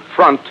may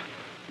confront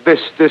this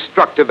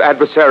destructive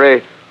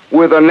adversary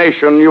with a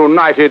nation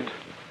united,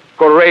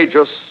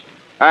 courageous,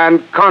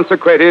 and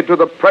consecrated to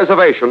the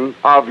preservation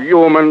of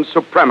human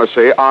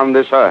supremacy on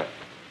this earth.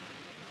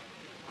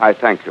 I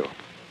thank you.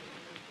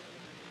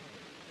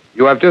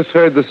 You have just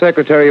heard the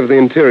Secretary of the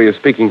Interior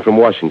speaking from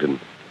Washington.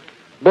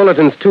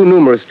 Bulletins too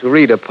numerous to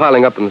read are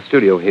piling up in the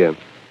studio here.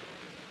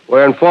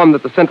 We're informed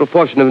that the central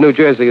portion of New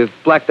Jersey is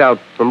blacked out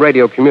from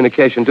radio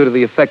communication due to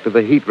the effect of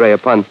the heat ray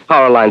upon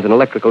power lines and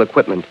electrical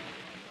equipment.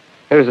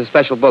 Here's a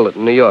special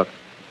bulletin, New York.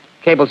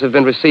 Cables have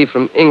been received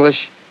from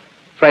English,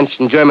 French,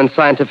 and German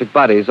scientific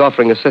bodies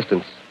offering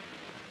assistance.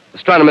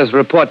 Astronomers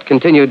report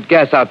continued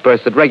gas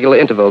outbursts at regular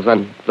intervals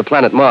on the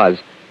planet Mars.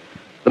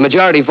 The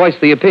majority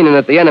voiced the opinion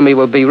that the enemy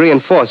will be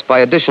reinforced by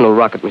additional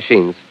rocket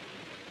machines.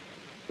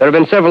 There have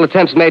been several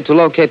attempts made to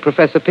locate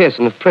Professor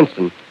Pearson of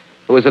Princeton,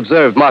 who has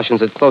observed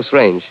Martians at close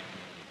range.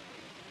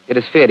 It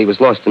is feared he was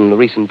lost in the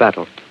recent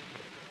battle.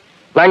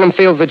 Langham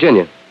Field,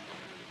 Virginia.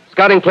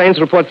 Scouting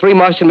planes report 3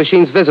 Martian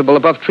machines visible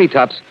above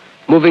treetops,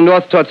 moving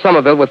north toward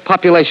Somerville with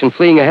population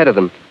fleeing ahead of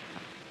them.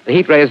 The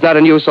heat ray is not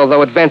in use,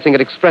 although advancing at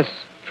express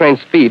train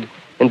speed,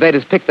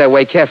 invaders pick their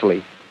way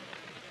carefully.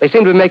 They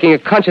seem to be making a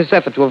conscious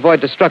effort to avoid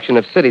destruction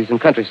of cities and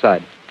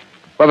countryside.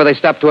 However, they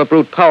stop to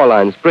uproot power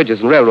lines, bridges,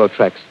 and railroad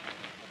tracks.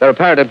 Their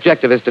apparent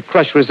objective is to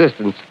crush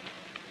resistance,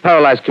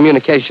 paralyze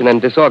communication,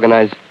 and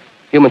disorganize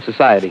human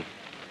society.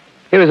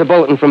 Here is a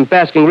bulletin from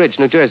Basking Ridge,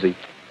 New Jersey.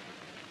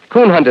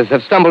 Coon hunters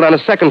have stumbled on a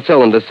second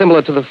cylinder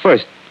similar to the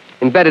first,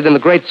 embedded in the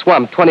great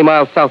swamp 20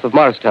 miles south of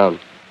Morristown.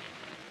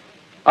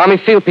 Army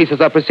field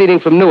pieces are proceeding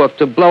from Newark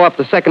to blow up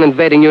the second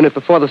invading unit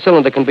before the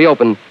cylinder can be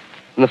opened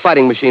and the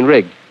fighting machine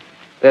rigged.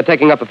 They're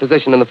taking up a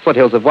position in the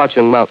foothills of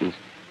Watchung Mountains.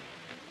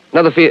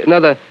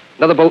 Another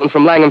bulletin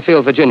from Langham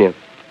Field, Virginia.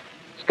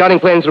 Scouting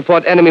planes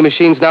report enemy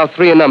machines, now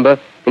 3 in number,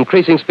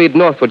 increasing speed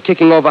northward,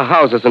 kicking over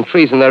houses and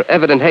trees in their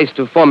evident haste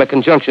to form a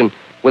conjunction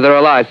with their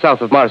allies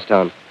south of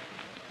Morristown.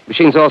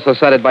 Machines also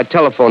sighted by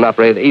telephone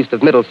operator east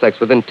of Middlesex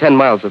within 10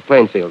 miles of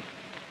Plainfield.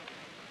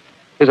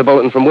 Here's a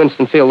bulletin from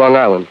Winstonfield, Long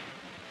Island.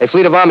 A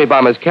fleet of Army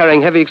bombers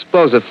carrying heavy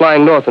explosive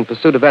flying north in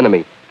pursuit of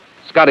enemy.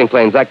 Scouting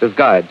planes act as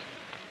guides.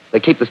 They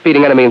keep the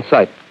speeding enemy in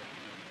sight.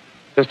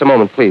 Just a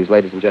moment, please,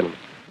 ladies and gentlemen.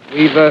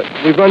 We've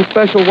run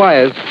special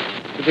wires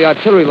to the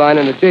artillery line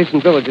in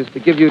adjacent villages to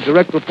give you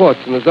direct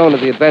reports in the zone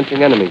of the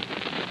advancing enemy.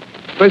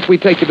 First, we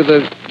take you to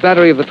the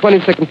battery of the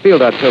 22nd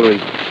Field Artillery,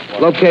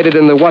 located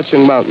in the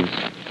Watchung Mountains.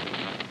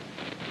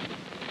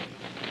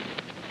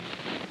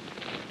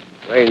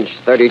 Range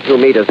 32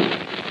 meters.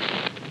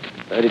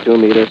 32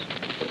 meters.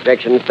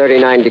 Projection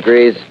 39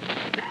 degrees.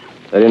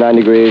 39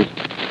 degrees.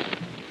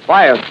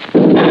 Fire.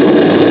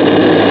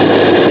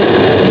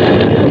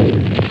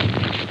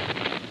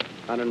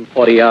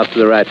 140 yards to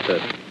the right, sir.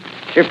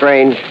 Shift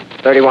range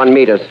 31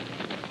 meters.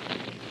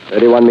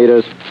 31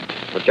 meters.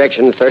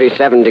 Projection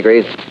 37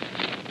 degrees.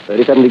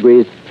 37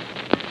 degrees.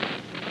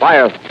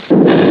 Fire.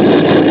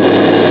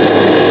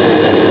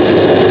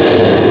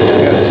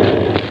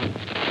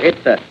 Hit,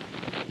 sir.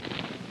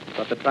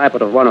 Got the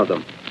tripod of one of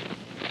them.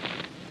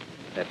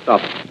 They've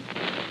stopped.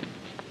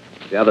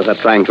 The others are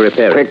trying to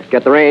repair it. Quick,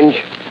 get the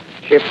range.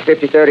 Shift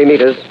 30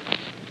 meters.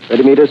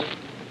 30 meters.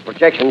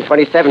 Projection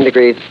 27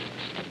 degrees.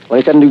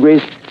 27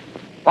 degrees.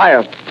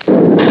 Fire.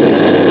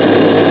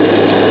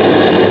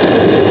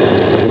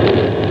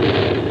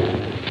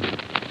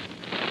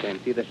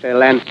 Can't see the shell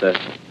land, sir.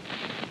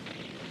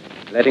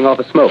 Letting off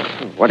a smoke.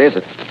 What is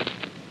it?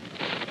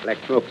 Black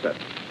smoke, sir.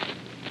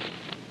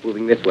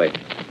 Moving this way.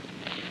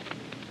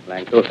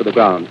 Lying close to the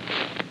ground.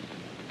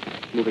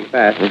 Moving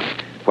fast.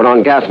 Put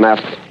on gas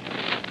masks.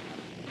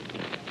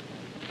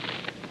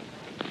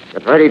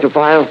 Get ready to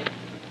fire.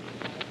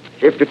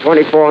 Shift to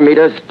 24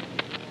 meters.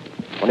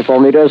 24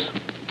 meters.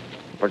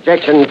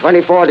 Projection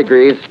 24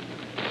 degrees.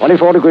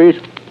 24 degrees.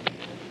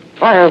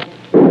 Fire.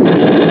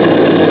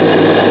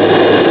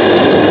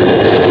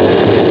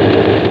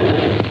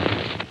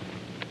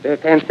 Still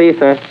can't see,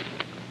 sir.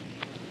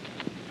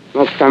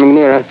 Smoke's coming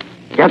nearer.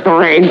 Get the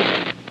range.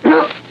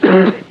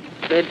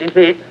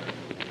 23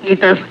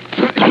 meters.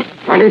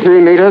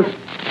 23 meters.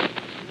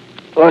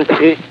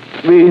 23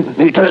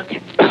 meters.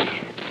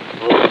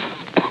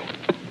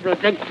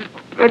 Projection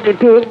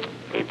 22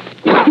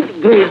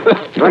 degrees.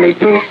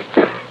 22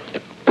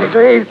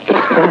 degrees.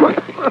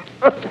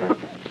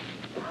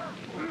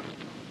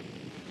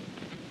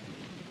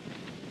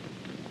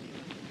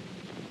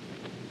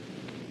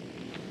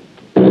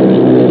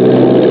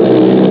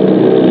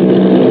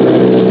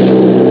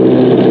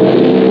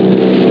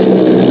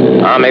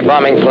 Army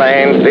bombing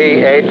plane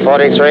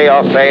B-843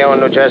 off Bayonne,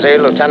 New Jersey.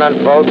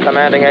 Lieutenant Vogt,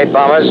 commanding 8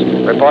 bombers,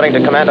 reporting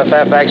to Commander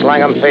Fairfax,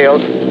 Langham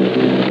Field.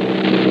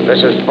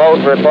 This is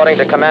Vogt reporting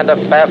to Commander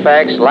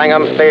Fairfax,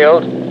 Langham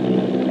Field.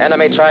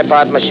 Enemy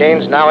tripod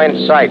machines now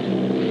in sight.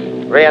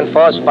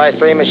 Reinforced by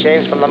 3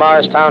 machines from the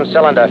Morristown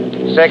cylinder.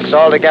 6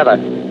 altogether.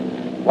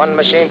 1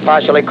 machine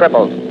partially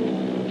crippled.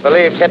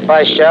 Believed hit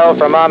by shell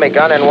from Army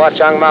gun in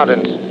Watchung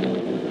Mountains.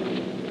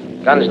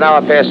 Guns now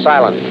appear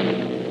silent.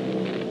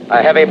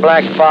 A heavy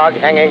black fog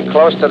hanging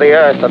close to the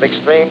earth of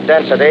extreme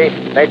density,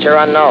 nature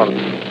unknown.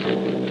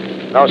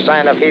 No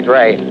sign of heat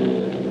ray.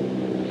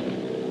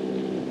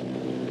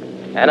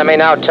 Enemy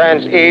now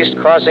turns east,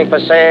 crossing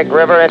Passaic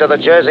River into the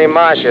Jersey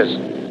marshes.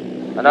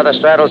 Another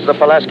straddles the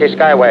Pulaski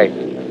Skyway.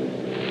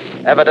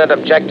 Evident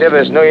objective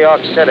is New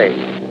York City.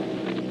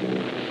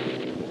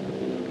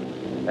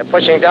 They're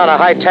pushing down a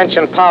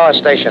high-tension power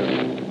station.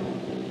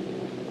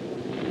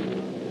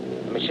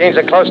 The machines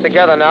are close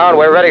together now, and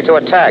we're ready to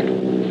attack.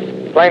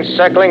 Planes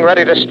circling,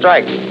 ready to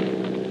strike.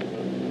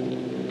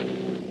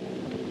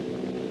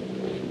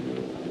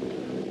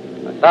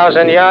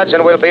 1,000 yards,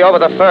 and we'll be over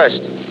the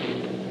first.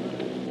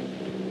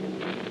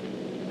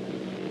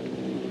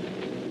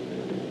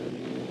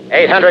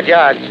 $800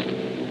 yards.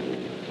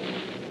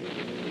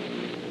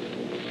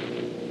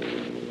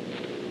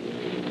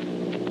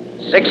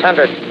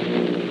 $600.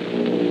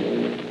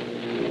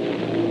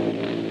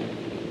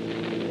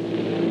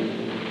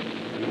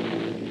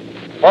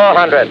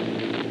 $400.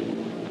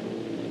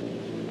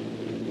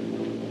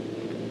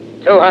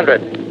 $200.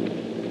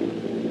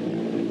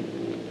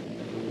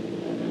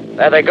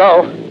 There they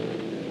go.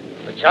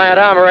 The giant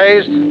arm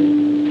raised.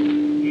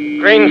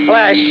 Green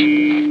flash.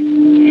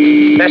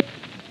 They're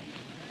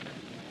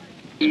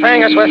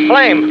spraying us with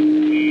flame.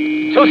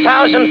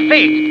 2,000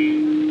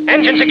 feet.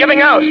 Engines are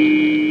giving out.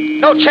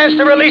 No chance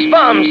to release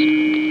bombs.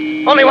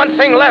 Only one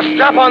thing left.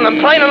 Drop on them,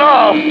 plane and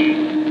all.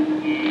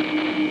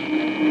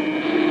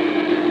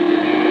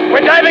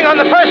 We're diving on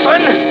the first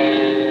one.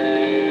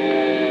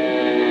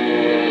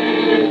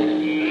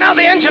 Now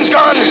the engine's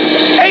gone.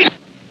 8.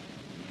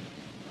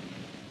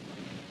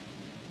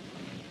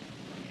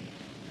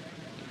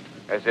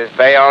 This is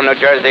Bayonne, New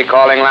Jersey,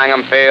 calling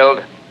Langham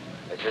Field.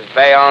 This is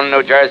Bayonne,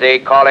 New Jersey,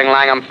 calling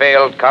Langham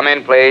Field. Come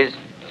in, please.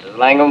 This is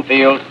Langham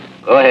Field.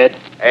 Go ahead.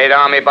 8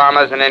 Army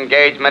bombers in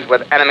engagement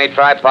with enemy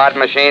tripod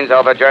machines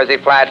over Jersey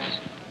Flats.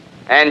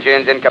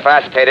 Engines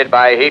incapacitated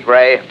by heat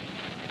ray.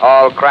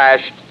 All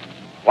crashed.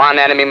 1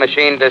 enemy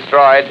machine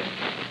destroyed.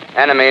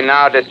 Enemy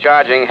now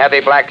discharging heavy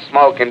black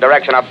smoke in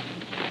direction of...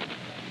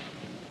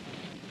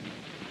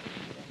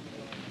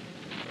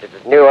 This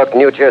is Newark,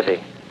 New Jersey.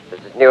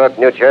 This is Newark,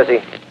 New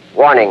Jersey.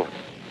 Warning.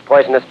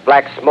 Poisonous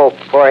black smoke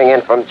pouring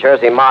in from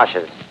Jersey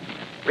marshes.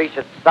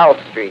 Reaches South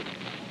Street.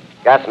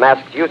 Gas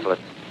masks useless.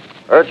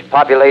 Urge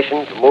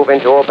population to move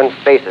into open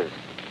spaces.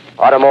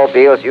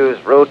 Automobiles use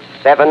routes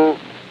 7,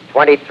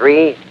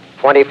 23,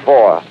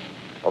 24.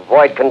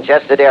 Avoid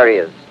congested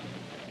areas.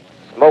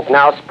 Smoke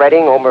now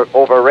spreading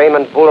over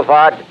Raymond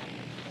Boulevard.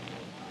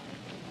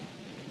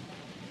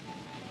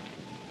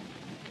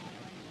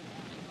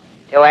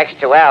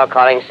 X2L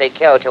calling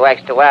CQ,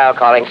 2X2L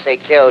calling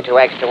CQ,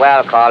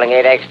 2X2L calling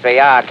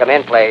 8X3R. Come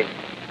in, please.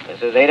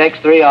 This is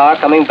 8X3R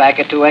coming back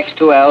at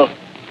 2X2L.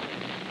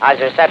 How's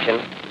reception?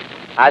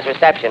 How's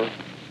reception?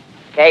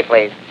 K,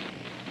 please.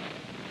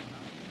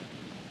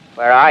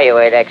 Where are you,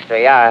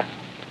 8X3R?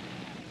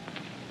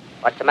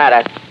 What's the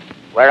matter?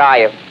 Where are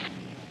you?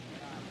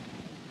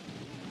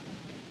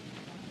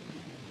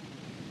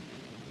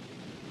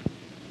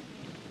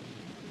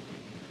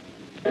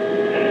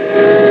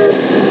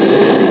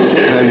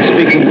 I'm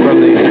speaking from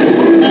the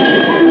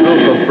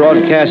roof of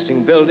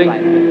Broadcasting Building.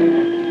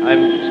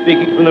 I'm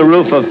speaking from the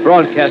roof of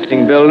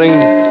Broadcasting Building,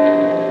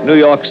 New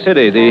York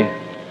City. The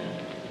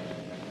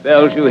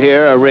bells you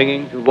hear are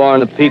ringing to warn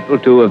the people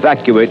to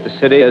evacuate the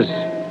city as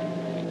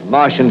the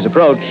Martians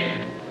approach.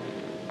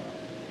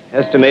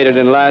 Estimated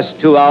in the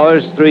last 2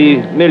 hours, 3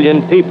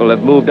 million people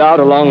have moved out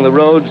along the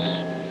roads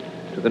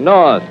to the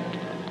north.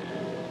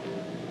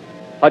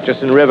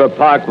 Hutchison River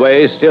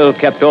Parkway is still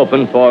kept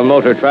open for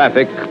motor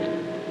traffic.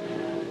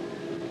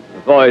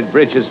 Avoid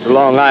bridges to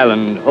Long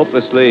Island,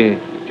 hopelessly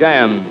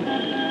jammed.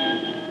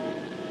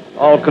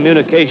 All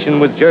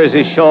communication with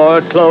Jersey Shore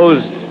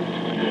closed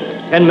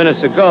 10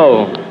 minutes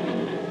ago.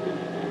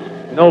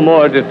 No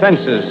more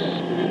defenses.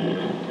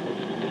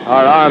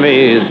 Our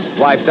army is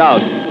wiped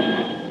out.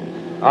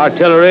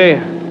 Artillery,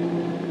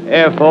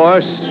 Air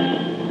Force,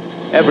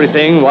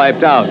 everything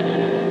wiped out.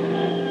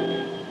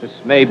 This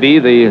may be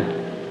the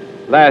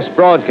last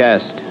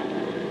broadcast.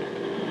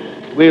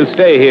 We'll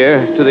stay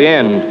here to the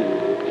end.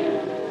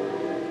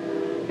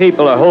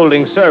 People are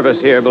holding service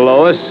here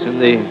below us in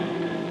the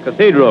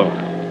cathedral.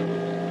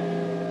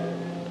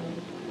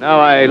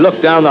 Now I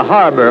look down the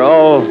harbor,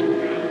 all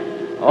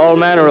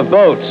manner of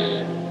boats,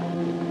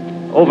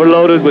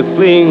 overloaded with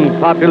fleeing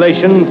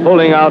population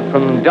pulling out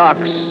from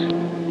docks.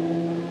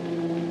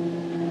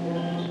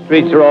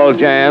 Streets are all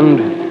jammed.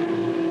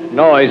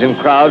 Noise in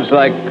crowds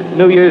like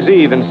New Year's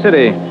Eve in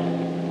city.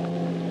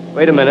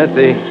 Wait a minute,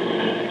 the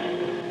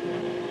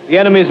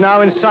enemy is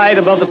now in sight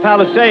above the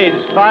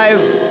Palisades.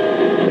 Five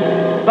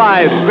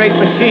great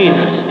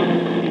machines.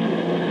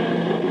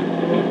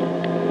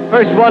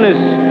 First one is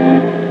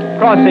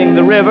crossing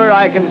the river.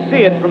 I can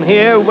see it from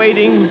here,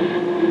 wading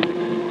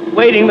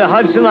the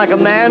Hudson like a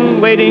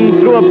man wading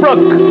through a brook.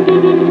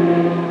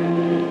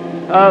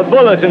 A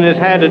bulletin is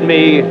handed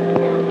me.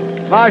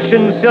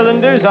 Martian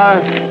cylinders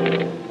are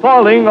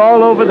falling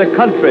all over the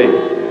country.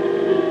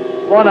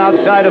 One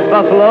outside of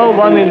Buffalo,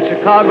 one in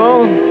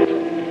Chicago,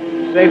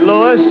 St.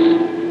 Louis.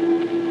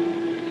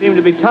 Seem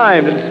to be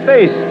timed and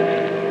spaced.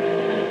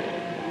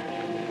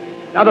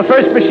 Now the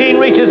first machine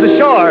reaches the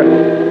shore.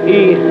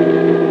 He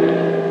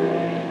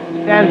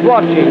stands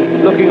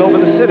watching, looking over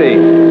the city.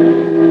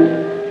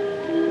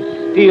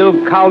 The steel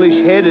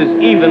cowlish head is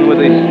even with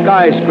the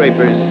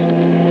skyscrapers.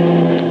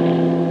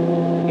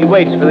 He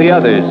waits for the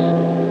others.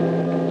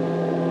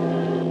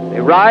 They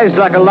rise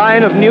like a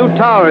line of new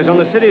towers on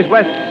the city's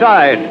west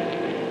side.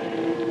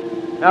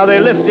 Now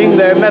they're lifting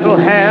their metal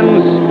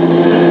hands.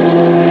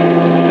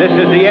 This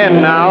is the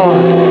end now.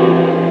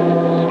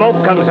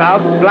 Smoke comes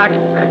out, black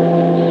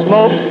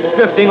smoke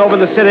drifting over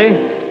the city.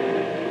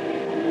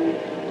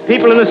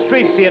 People in the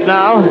streets see it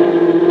now.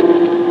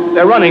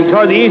 They're running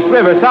toward the East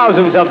River,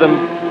 thousands of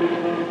them,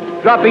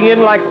 dropping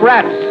in like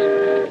rats.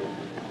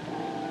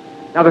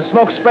 Now the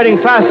smoke's spreading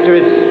faster.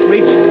 It's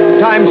reached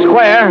Times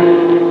Square.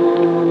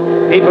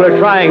 People are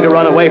trying to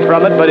run away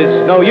from it, but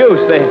it's no use.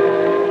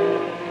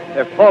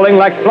 They're falling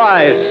like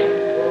flies.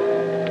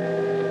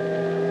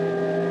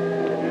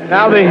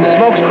 Now the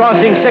smoke's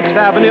crossing 6th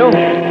Avenue.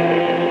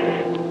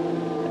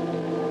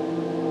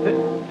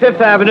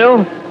 5th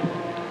Avenue.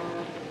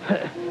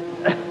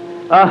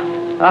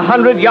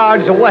 100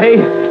 yards away.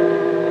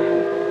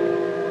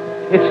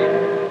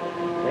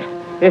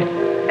 It's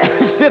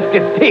 50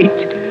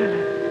 feet.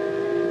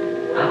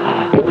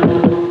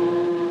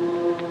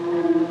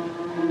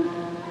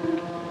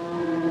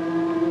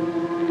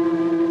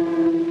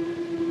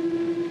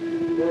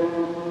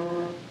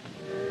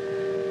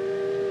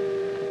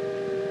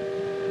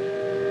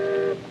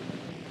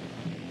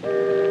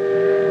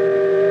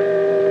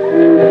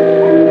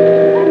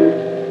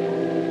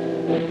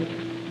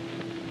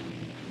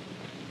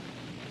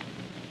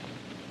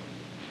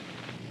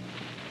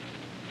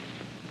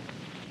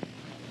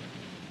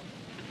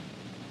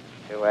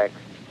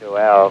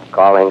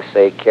 Calling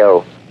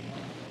CQ.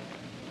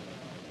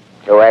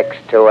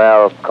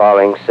 2X2L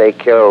calling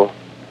CQ.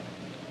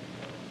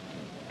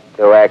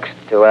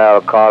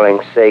 2X2L calling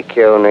CQ,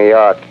 New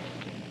York.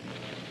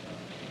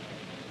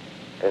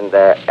 Isn't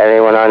there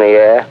anyone on the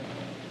air?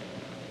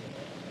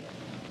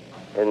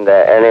 Isn't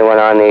there anyone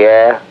on the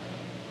air?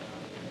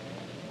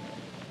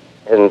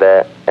 Isn't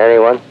there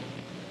anyone?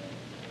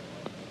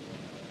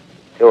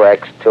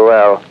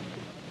 2X2L.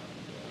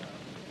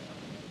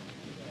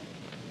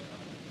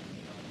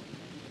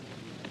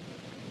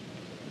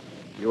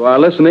 You are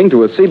listening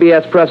to a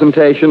CBS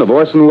presentation of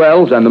Orson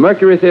Welles and the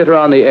Mercury Theater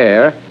on the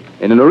Air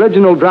in an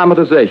original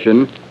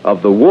dramatization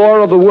of The War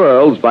of the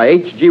Worlds by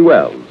H.G.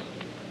 Wells.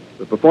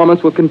 The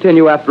performance will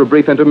continue after a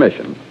brief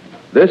intermission.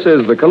 This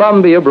is the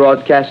Columbia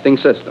Broadcasting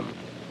System.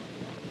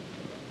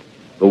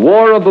 The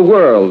War of the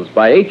Worlds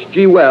by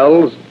H.G.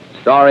 Wells,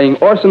 starring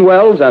Orson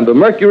Welles and the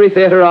Mercury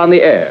Theater on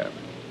the Air.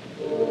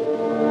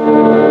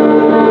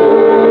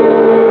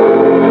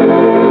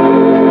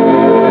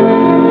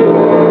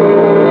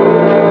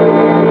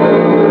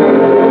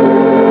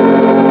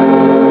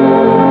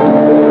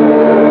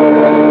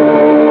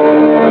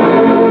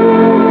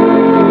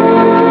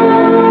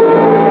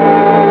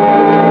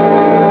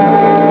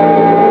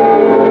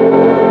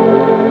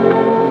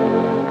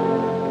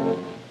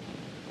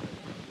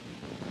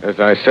 As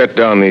I set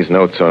down these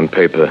notes on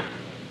paper,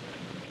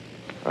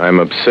 I'm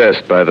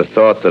obsessed by the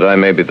thought that I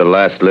may be the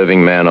last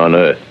living man on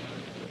Earth.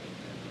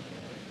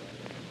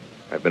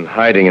 I've been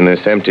hiding in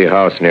this empty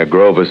house near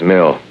Grover's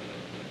Mill,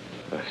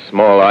 a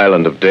small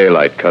island of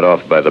daylight cut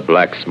off by the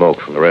black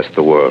smoke from the rest of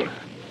the world.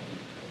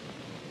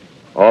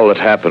 All that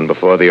happened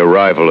before the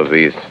arrival of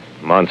these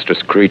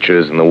monstrous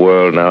creatures in the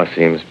world now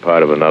seems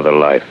part of another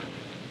life.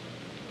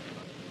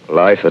 A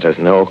life that has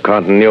no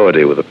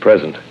continuity with the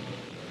present.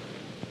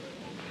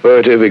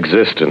 Furtive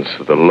existence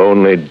of the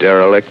lonely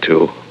derelict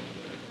who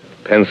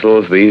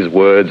pencils these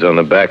words on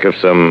the back of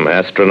some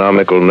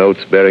astronomical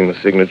notes bearing the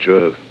signature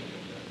of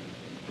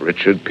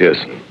Richard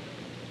Pearson.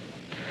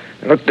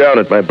 I look down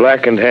at my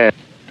blackened hand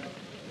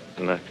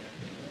and I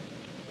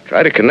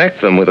try to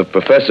connect them with a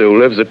professor who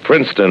lives at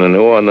Princeton and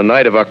who, on the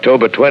night of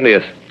October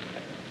 20th,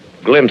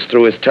 glimpsed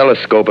through his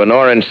telescope an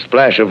orange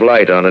splash of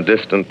light on a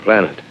distant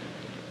planet.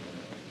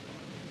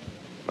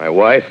 My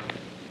wife,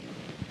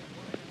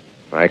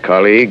 my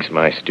colleagues,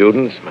 my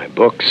students, my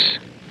books,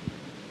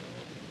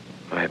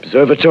 my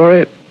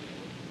observatory,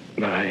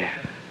 my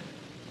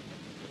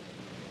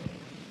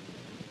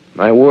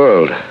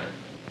world.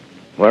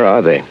 Where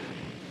are they?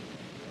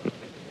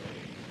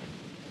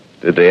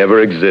 Did they ever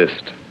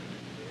exist?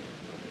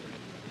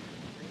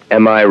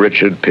 Am I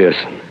Richard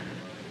Pearson?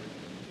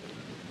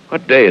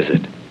 What day is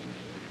it?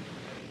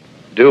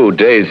 Do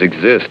days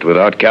exist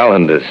without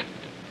calendars?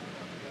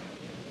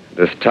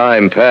 Does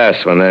time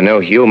pass when there are no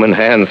human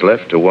hands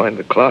left to wind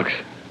the clocks?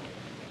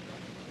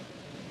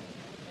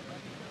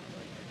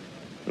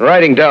 In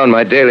writing down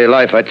my daily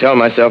life, I tell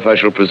myself I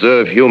shall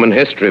preserve human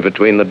history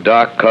between the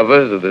dark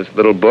covers of this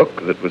little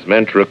book that was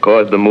meant to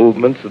record the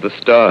movements of the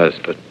stars.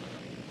 But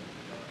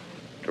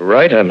to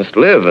write, I must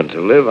live, and to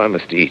live, I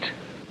must eat.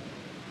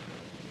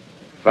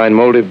 Find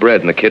moldy bread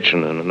in the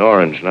kitchen and an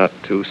orange not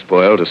too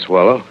spoiled to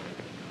swallow.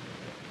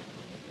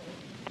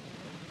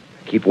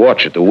 Keep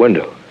watch at the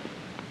window.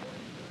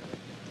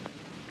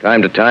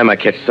 Time to time, I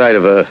catch sight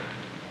of a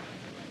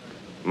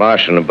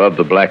Martian above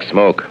the black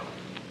smoke.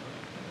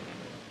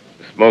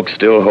 The smoke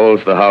still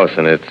holds the house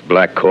in its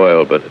black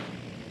coil, but at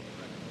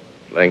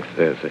length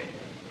there's a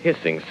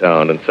hissing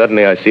sound, and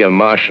suddenly I see a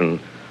Martian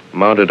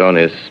mounted on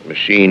his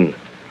machine,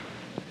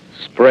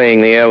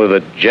 spraying the air with a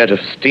jet of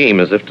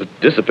steam as if to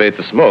dissipate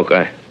the smoke.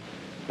 I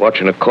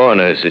watch in a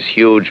corner as his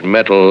huge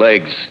metal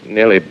legs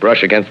nearly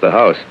brush against the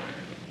house.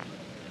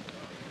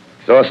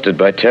 Exhausted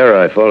by terror,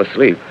 I fall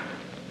asleep.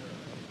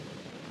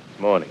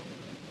 Morning.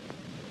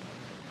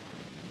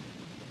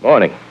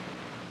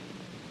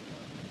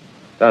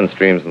 Sun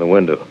streams in the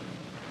window.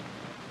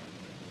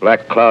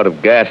 Black cloud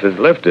of gas is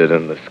lifted,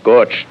 and the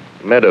scorched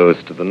meadows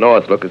to the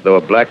north look as though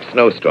a black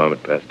snowstorm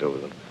had passed over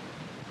them.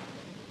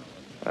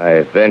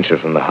 I venture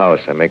from the house.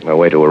 I make my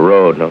way to a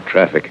road, no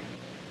traffic.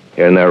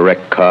 Here and there, a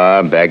wrecked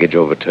car, baggage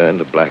overturned,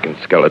 a blackened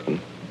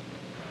skeleton.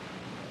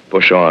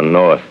 Push on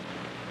north.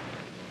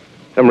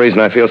 For some reason,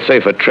 I feel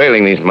safer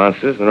trailing these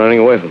monsters than running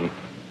away from them.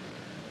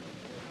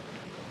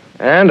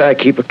 And I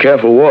keep a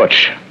careful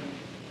watch.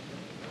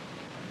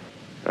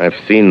 I've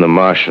seen the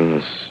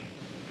Martians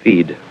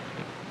feed.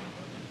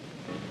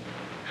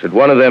 Should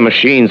one of their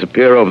machines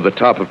appear over the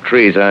top of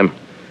trees, I'm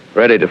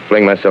ready to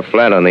fling myself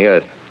flat on the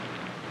earth.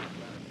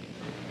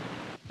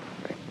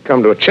 I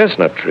come to a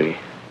chestnut tree.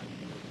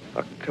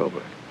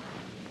 October.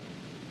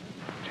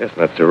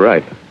 Chestnuts are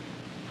ripe.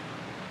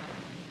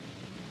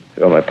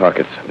 Fill my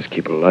pockets. I must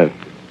keep it alive.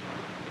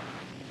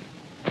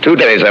 2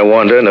 days I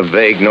wander in a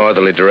vague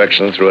northerly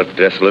direction through a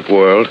desolate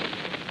world.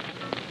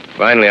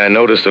 Finally, I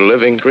notice a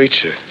living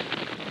creature.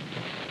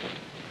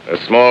 A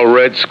small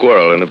red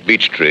squirrel in a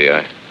beech tree.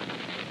 I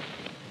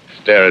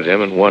stare at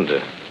him and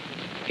wonder.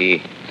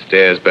 He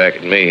stares back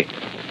at me.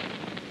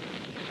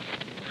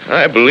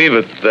 I believe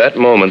at that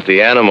moment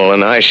the animal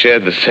and I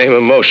shared the same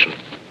emotion.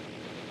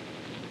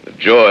 The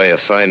joy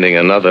of finding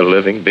another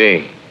living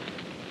being.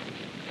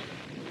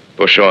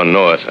 Push on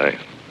north. I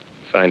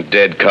find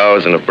dead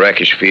cows in a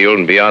brackish field,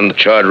 and beyond the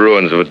charred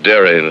ruins of a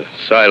dairy and a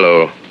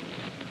silo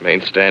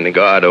remain standing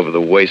guard over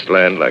the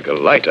wasteland like a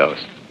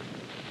lighthouse,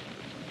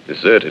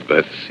 deserted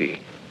by the sea.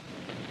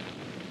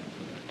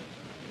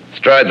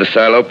 Astride the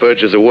silo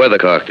perches a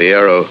weathercock. The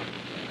arrow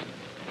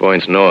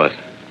points north.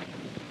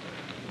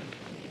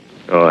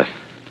 North.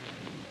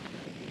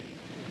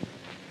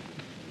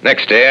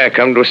 Next day, I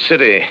come to a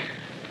city.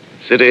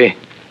 City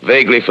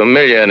vaguely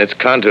familiar in its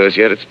contours,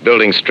 yet its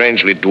buildings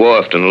strangely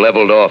dwarfed and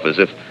leveled off as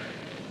if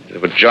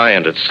a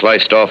giant had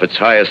sliced off its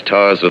highest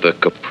towers with a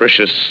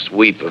capricious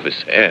sweep of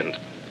his hand.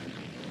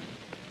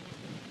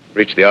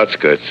 Reached the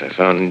outskirts. I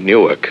found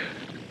Newark.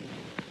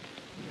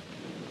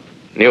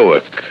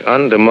 Newark,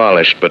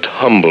 undemolished but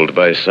humbled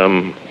by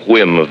some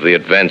whim of the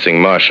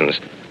advancing Martians.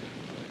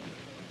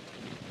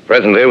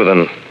 Presently, with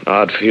an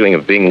odd feeling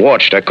of being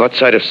watched, I caught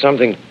sight of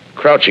something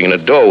crouching in a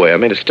doorway. I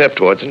made a step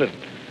towards it. It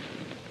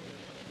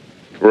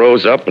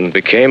rose up and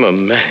became a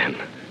man.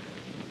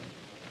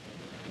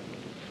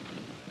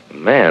 A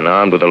man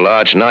armed with a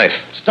large knife.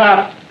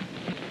 Stop!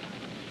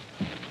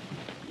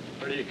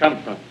 Where do you come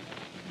from?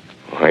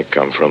 I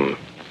come from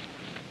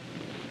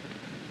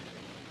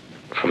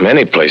From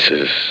many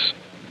places.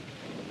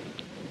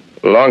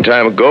 A long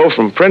time ago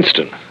from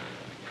Princeton.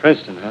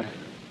 Princeton, huh?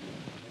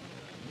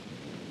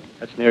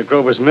 That's near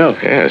Grover's Mill.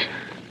 Yes.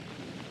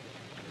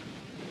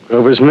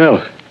 Grover's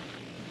Mill.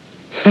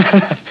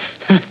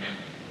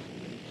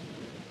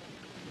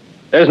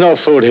 There's no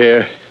food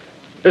here.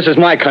 This is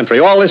my country.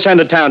 All this end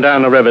of town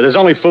down the river. There's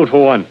only food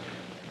for one.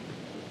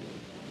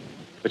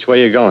 Which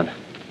way are you going?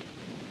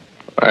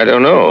 I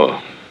don't know.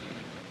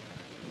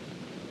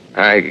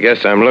 I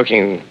guess I'm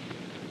looking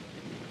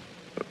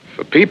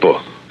for people.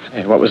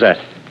 Hey, what was that?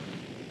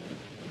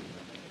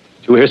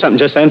 Did you hear something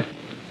just then?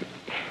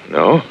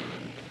 No.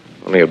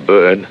 Only a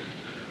bird.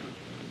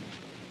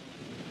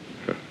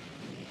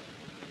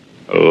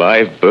 A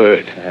live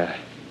bird. Yeah.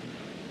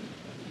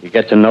 You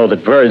get to know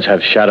that birds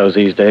have shadows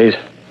these days.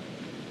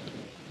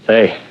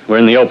 Say, we're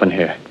in the open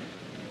here.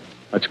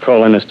 Let's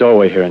crawl in this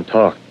doorway here and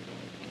talk.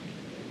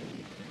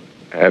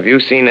 Have you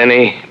seen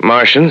any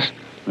Martians?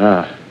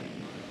 No.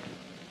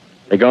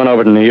 They're going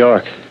over to New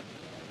York.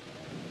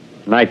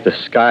 Tonight, the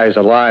sky's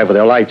alive with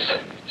their lights,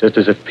 just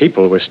as if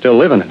people were still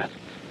living in it.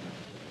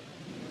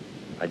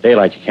 By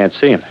daylight, you can't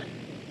see them.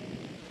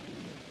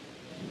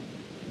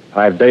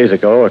 5 days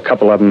ago, a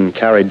couple of them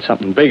carried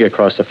something big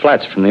across the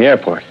flats from the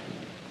airport.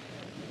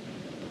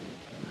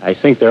 I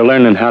think they're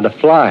learning how to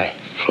fly.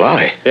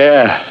 Fly?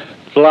 Yeah,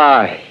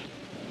 fly.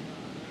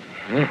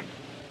 Hmm.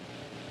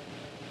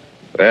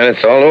 Then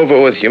it's all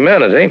over with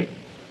humanity.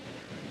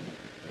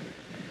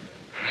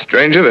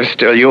 Stranger, there's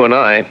still you and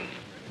I.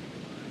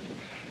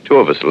 2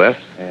 of us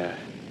left. Yeah.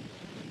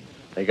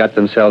 They got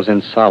themselves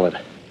in solid.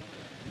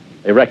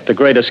 They wrecked the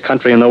greatest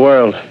country in the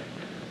world.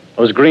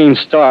 Those green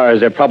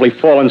stars, they're probably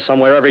falling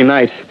somewhere every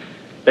night.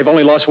 They've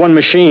only lost one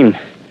machine.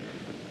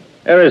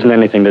 There isn't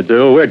anything to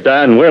do. We're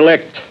done. We're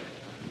licked.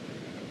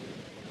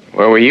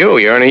 Where were you?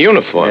 You're in a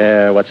uniform.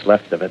 Yeah, what's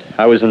left of it.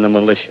 I was in the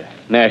militia.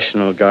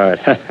 National Guard.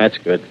 That's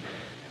good.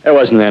 There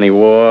wasn't any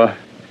war.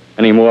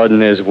 Any more than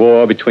there's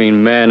war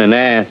between men and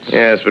ants.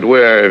 Yes, but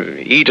we're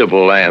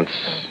eatable ants.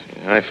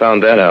 I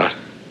found that out.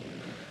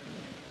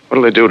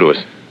 What'll they do to us?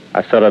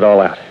 I thought it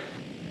all out.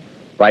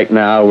 Right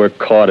now, we're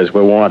caught as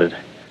we're wanted.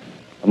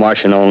 The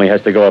Martian only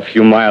has to go a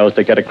few miles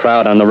to get a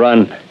crowd on the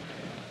run.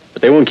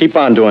 But they won't keep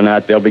on doing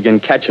that. They'll begin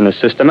catching us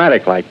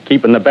systematic, like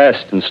keeping the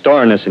best and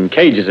storing us in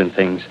cages and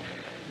things.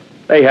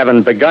 They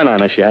haven't begun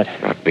on us yet.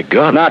 Not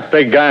begun? Not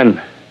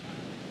begun.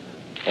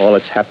 All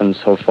that's happened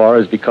so far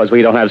is because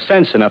we don't have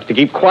sense enough to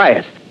keep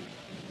quiet.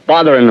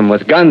 Bothering them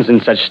with guns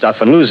and such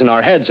stuff and losing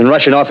our heads and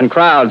rushing off in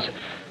crowds.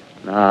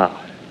 No,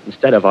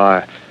 instead of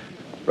our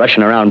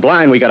rushing around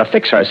blind, we got to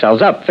fix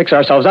ourselves up. Fix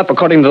ourselves up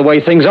according to the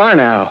way things are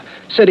now.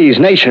 Cities,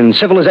 nations,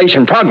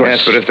 civilization, progress.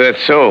 Yes, but if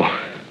that's so,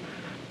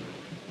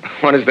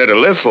 what is there to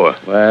live for?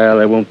 Well,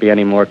 there won't be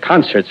any more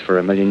concerts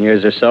for 1,000,000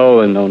 years or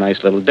so, and no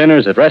nice little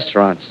dinners at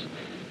restaurants.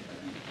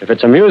 If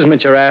it's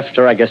amusement you're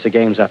after, I guess the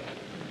game's up.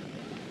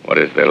 What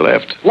is there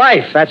left?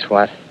 Life, that's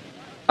what.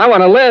 I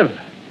want to live.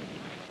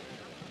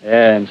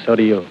 Yeah, and so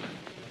do you.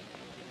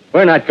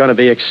 We're not going to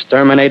be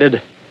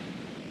exterminated.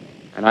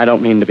 And I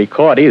don't mean to be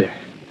caught either.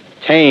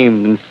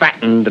 Tamed and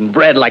fattened and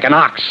bred like an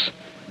ox.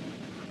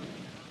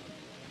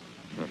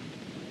 What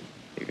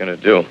are you going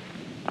to do?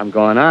 I'm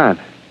going on.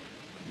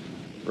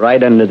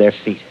 Right under their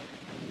feet.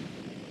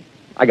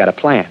 I got a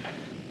plan.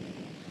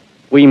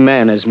 We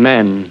men as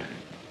men,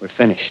 we're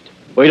finished.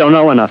 We don't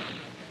know enough.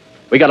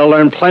 We got to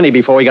learn plenty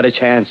before we get a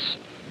chance.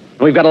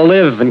 And we've got to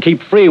live and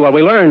keep free while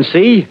we learn,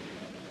 see?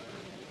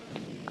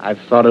 I've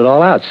thought it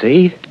all out,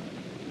 see?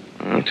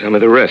 Well, tell me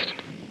the rest.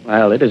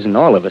 Well, it isn't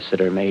all of us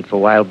that are made for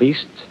wild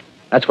beasts.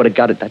 That's what it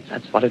got to.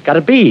 That's what it got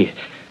to be.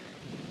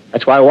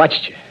 That's why I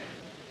watched you.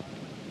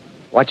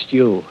 Watched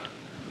you.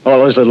 All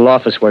those little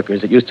office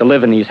workers that used to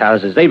live in these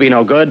houses. They'd be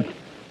no good.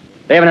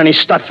 They haven't any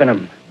stuff in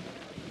them.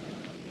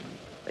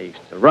 They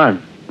used to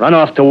run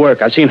off to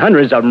work. I've seen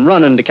hundreds of them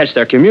running to catch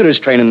their commuter's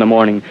train in the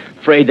morning,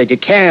 afraid they'd get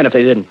canned if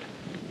they didn't.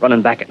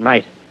 Running back at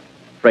night,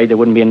 afraid they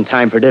wouldn't be in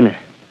time for dinner.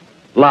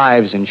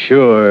 Lives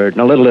insured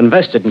and a little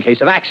invested in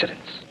case of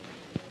accidents.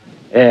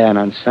 Yeah, and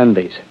on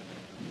Sundays,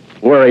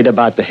 worried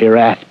about the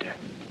hereafter.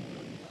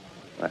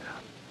 Well,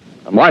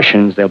 the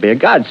Martians, they'll be a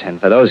godsend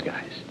for those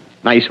guys.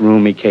 Nice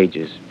roomy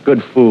cages,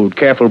 good food,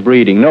 careful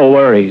breeding, no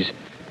worries.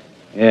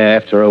 Yeah,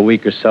 after a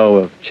week or so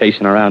of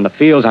chasing around the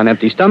fields on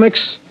empty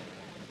stomachs,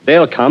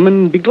 they'll come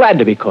and be glad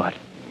to be caught.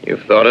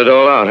 You've thought it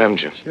all out,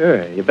 haven't you?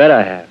 Sure, you bet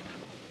I have.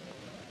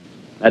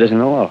 That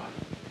isn't all.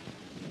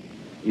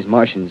 These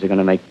Martians are going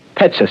to make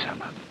pets of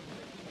some of them.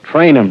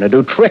 Train them to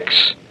do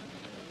tricks.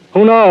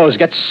 Who knows,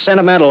 get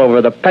sentimental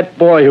over the pet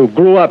boy who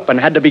grew up and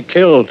had to be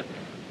killed.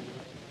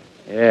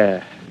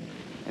 Yeah,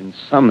 and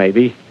some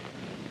maybe,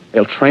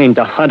 they'll train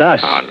to hunt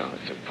us. Oh, no,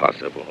 it's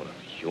impossible.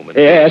 Human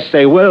Yes,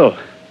 they will.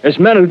 There's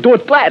men who do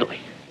it gladly.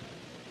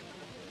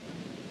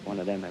 If one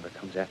of them ever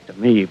comes after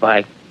me, by...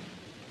 In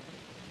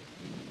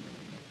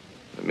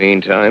the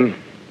meantime,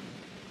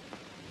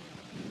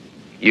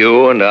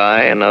 you and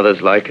I and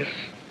others like us,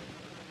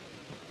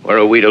 where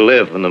are we to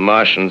live when the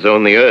Martians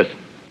own the Earth?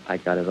 I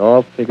got it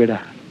all figured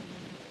out.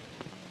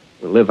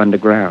 We'll live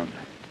underground.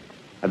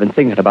 I've been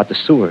thinking about the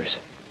sewers.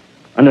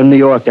 Under New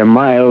York, there are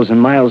miles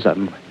and miles of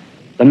them.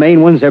 The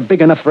main ones, they're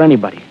big enough for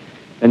anybody.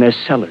 Then there's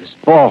cellars,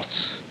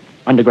 vaults,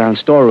 underground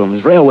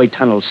storerooms, railway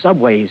tunnels,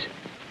 subways.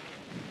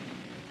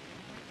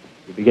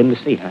 You begin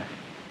to see, huh?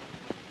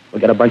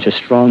 We'll get a bunch of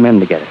strong men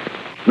together.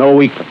 No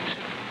weaklings.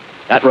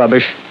 That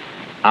rubbish,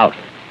 out.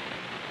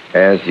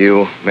 As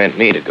you meant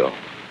me to go.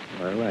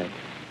 All right.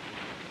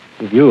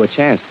 Give you a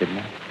chance, didn't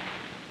I?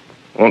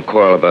 Won't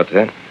quarrel about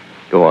that.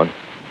 Go on.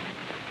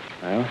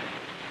 Well,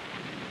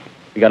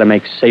 we got to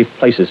make safe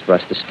places for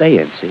us to stay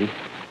in, see?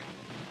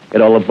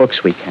 Get all the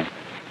books we can.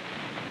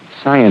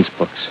 Science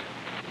books.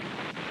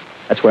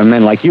 That's where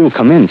men like you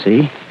come in,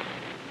 see?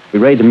 We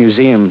raid the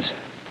museums.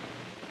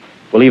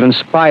 We'll even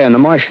spy on the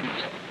Martians.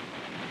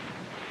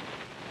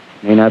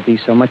 May not be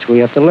so much we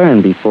have to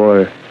learn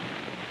before...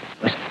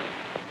 Listen.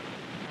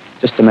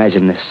 Just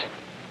imagine this.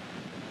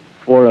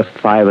 4 or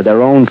 5 of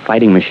their own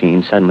fighting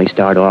machines suddenly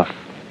start off.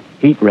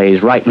 Heat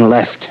rays right and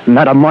left.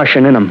 Not a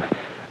Martian in them.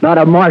 Not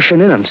a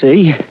Martian in them,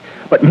 see?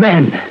 But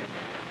men.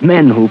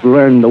 Men who've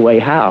learned the way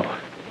how.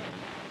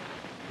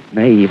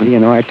 May even be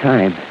in our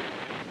time.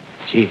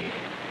 Gee.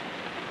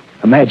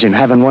 Imagine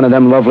having one of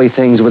them lovely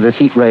things with its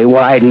heat ray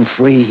wide and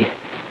free.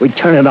 We'd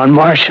turn it on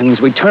Martians.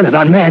 We'd turn it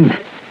on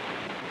men.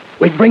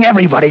 We'd bring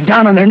everybody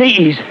down on their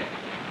knees.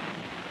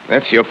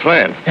 That's your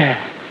plan.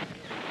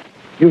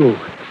 You,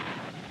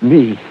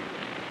 me,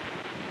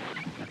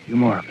 a few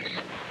more of us.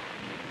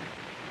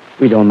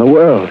 We'd own the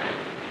world.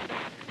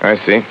 I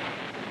see.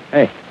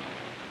 Hey.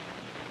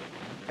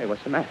 Hey,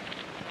 what's the matter?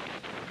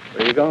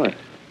 Where are you going?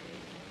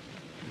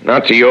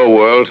 Not to your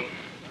world.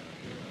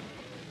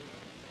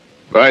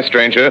 Bye,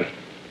 stranger.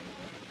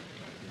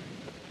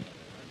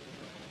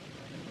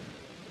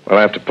 Well,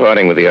 after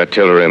parting with the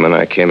artilleryman,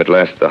 I came at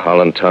last to the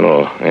Holland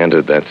Tunnel,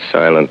 entered that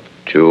silent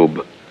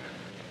tube.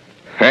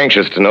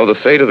 Anxious to know the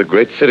fate of the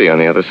great city on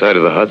the other side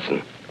of the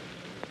Hudson.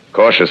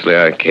 Cautiously,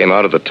 I came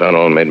out of the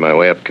tunnel and made my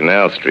way up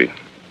Canal Street.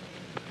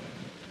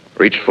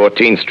 Reached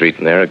 14th Street,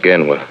 and there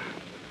again were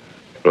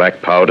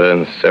black powder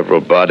and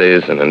several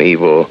bodies and an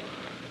evil,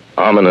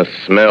 ominous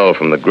smell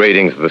from the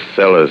gratings of the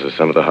cellars of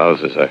some of the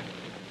houses. I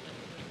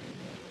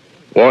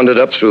wandered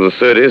up through the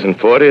 30s and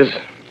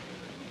 40s,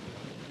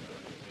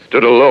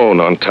 stood alone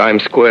on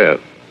Times Square.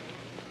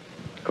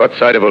 Caught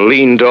sight of a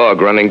lean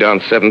dog running down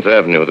 7th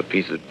Avenue with a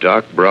piece of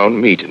dark brown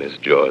meat in his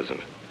jaws and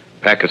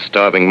a pack of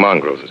starving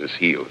mongrels at his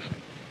heels.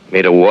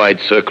 Made a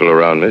wide circle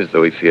around me as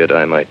though he feared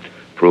I might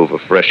prove a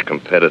fresh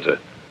competitor.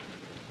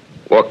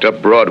 Walked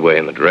up Broadway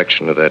in the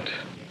direction of that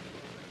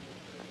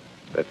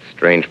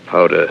strange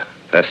powder,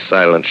 past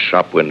silent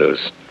shop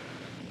windows,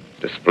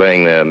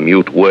 displaying their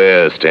mute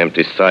wares to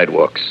empty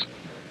sidewalks.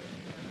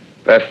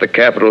 Past the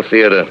Capitol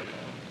Theater,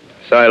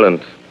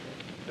 silent,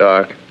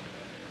 dark.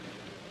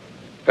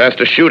 Past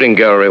a shooting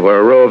gallery where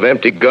a row of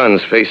empty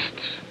guns faced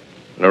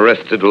an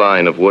arrested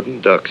line of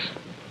wooden ducks.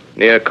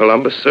 Near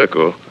Columbus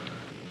Circle,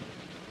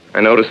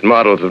 I noticed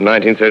models of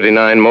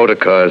 1939 motor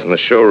cars in the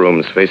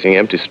showrooms facing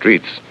empty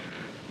streets.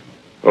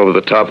 Over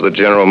the top of the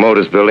General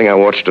Motors building, I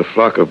watched a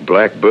flock of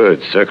black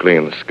birds circling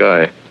in the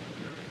sky.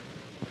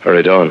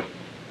 Hurried on.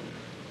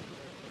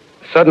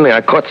 Suddenly,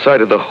 I caught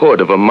sight of the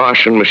hood of a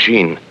Martian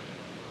machine,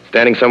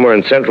 standing somewhere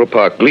in Central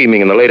Park,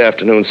 gleaming in the late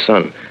afternoon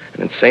sun.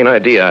 An insane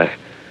idea.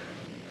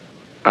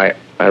 I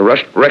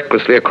rushed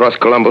recklessly across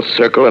Columbus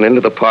Circle and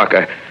into the park.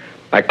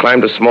 I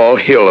climbed a small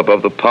hill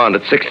above the pond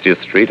at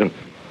 60th Street, and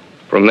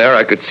from there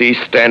I could see,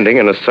 standing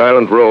in a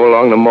silent row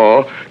along the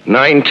mall,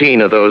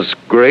 19 of those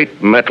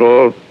great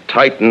metal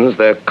titans,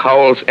 their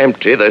cowls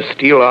empty, their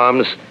steel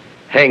arms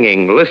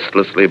hanging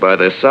listlessly by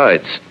their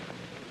sides.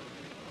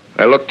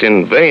 I looked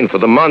in vain for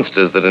the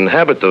monsters that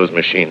inhabit those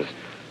machines.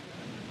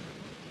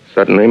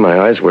 Suddenly, my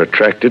eyes were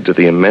attracted to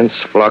the immense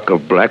flock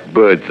of black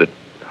birds that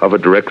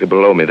hovered directly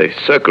below me. They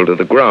circled to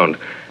the ground.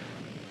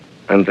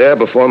 And there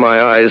before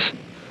my eyes,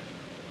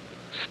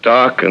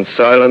 stark and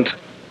silent,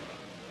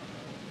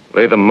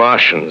 lay the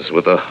Martians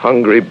with the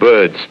hungry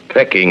birds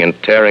pecking and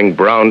tearing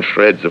brown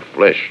shreds of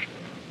flesh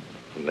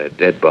from their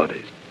dead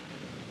bodies.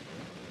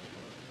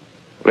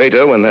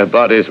 Later, when their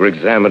bodies were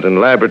examined in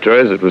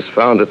laboratories, it was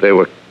found that they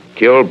were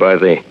killed by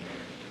the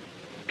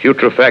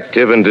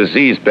putrefactive and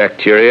disease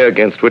bacteria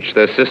against which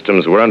their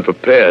systems were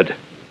unprepared.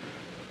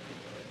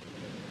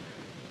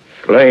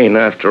 Slain,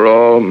 after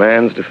all,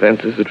 man's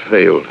defenses had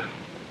failed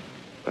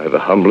by the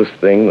humblest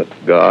thing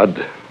that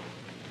God,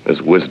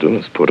 His wisdom,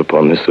 has put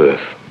upon this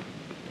earth.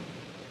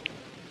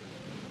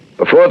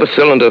 Before the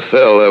cylinder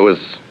fell, there was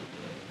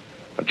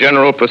a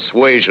general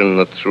persuasion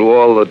that through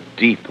all the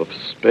deep of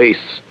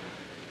space,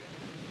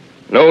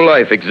 no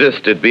life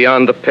existed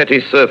beyond the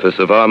petty surface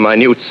of our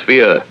minute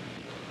sphere.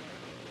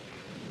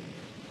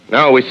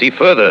 Now we see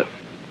further.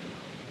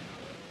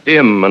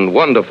 Dim and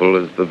wonderful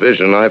is the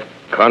vision I've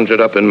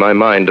conjured up in my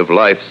mind of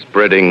life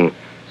spreading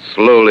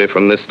slowly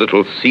from this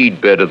little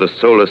seedbed of the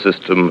solar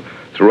system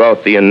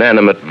throughout the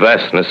inanimate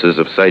vastnesses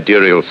of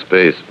sidereal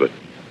space. But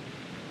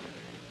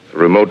a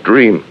remote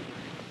dream,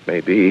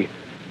 maybe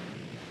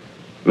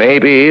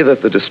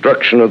that the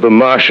destruction of the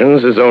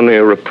Martians is only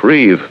a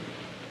reprieve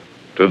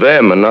To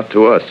them and not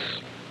to us.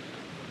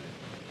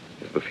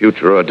 Is the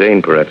future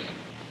ordained, perhaps?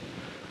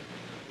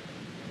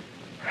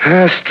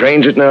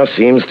 Strange it now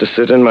seems to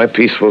sit in my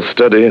peaceful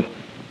study at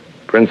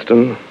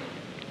Princeton,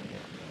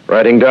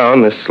 writing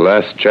down this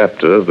last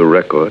chapter of the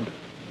record,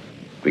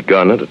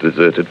 begun at a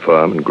deserted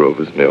farm in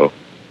Grover's Mill.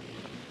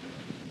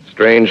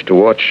 Strange to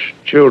watch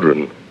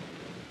children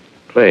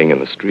playing in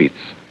the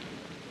streets.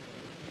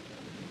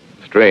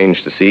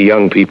 Strange to see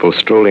young people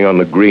strolling on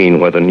the green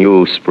where the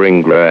new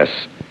spring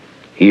grass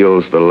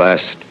heals the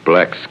last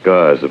black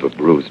scars of a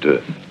bruised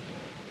earth.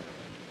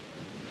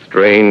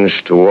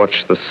 Strange to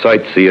watch the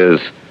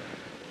sightseers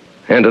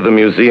enter the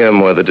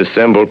museum where the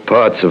dissembled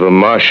parts of a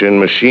Martian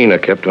machine are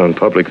kept on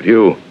public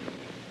view.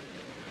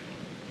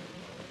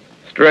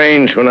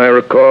 Strange when I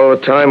recall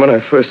the time when I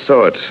first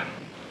saw it.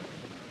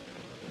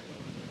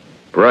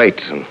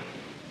 Bright and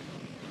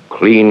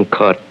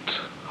clean-cut,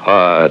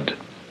 hard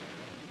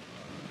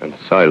and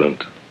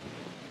silent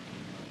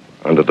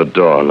under the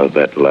dawn of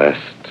that last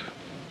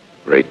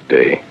great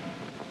day.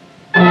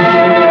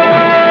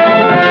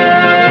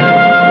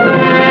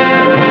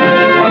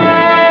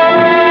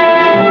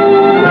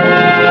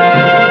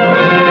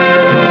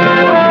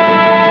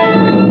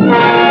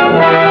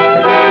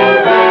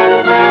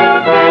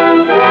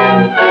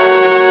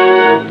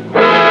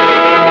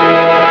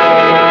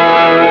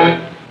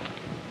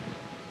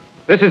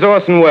 This is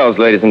Orson Welles,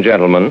 ladies and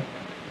gentlemen.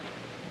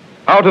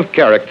 Out of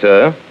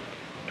character,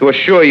 to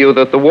assure you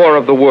that the War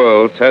of the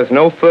Worlds has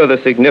no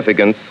further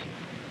significance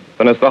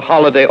than as the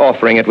holiday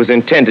offering it was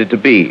intended to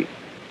be.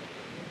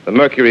 The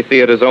Mercury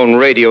Theater's own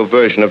radio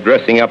version of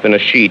dressing up in a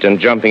sheet and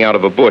jumping out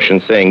of a bush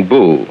and saying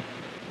boo.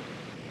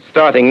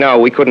 Starting now,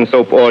 we couldn't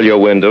soap all your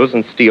windows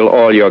and steal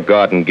all your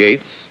garden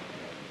gates.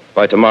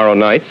 By tomorrow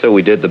night, so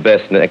we did the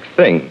best next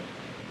thing.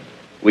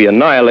 We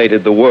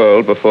annihilated the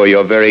world before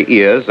your very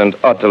ears and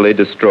utterly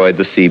destroyed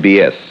the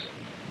CBS.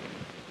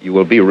 You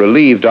will be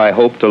relieved, I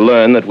hope, to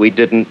learn that we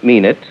didn't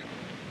mean it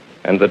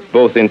and that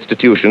both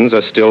institutions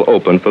are still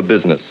open for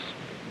business.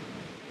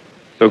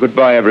 So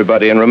goodbye,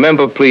 everybody, and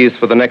remember, please,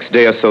 for the next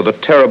day or so, the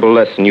terrible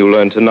lesson you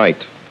learned tonight.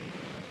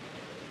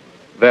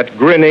 That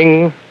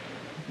grinning,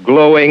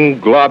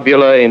 glowing,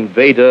 globular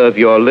invader of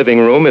your living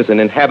room is an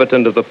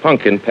inhabitant of the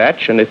pumpkin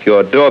patch, and if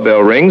your doorbell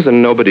rings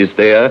and nobody's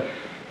there,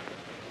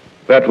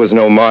 that was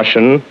no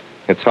Martian.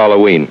 It's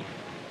Halloween.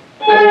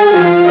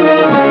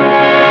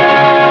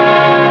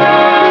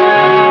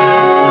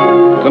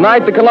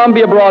 Tonight, the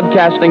Columbia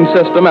Broadcasting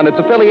System and its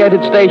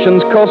affiliated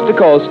stations coast to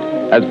coast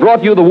has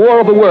brought you The War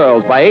of the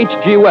Worlds by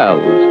H.G.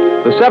 Wells,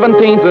 the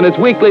 17th in its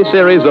weekly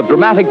series of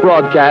dramatic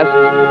broadcasts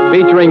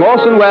featuring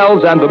Orson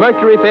Welles and the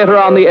Mercury Theater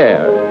on the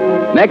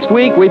air. Next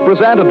week, we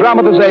present a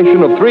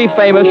dramatization of 3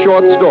 famous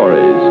short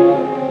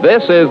stories.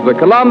 This is the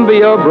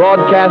Columbia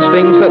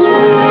Broadcasting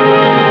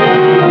System.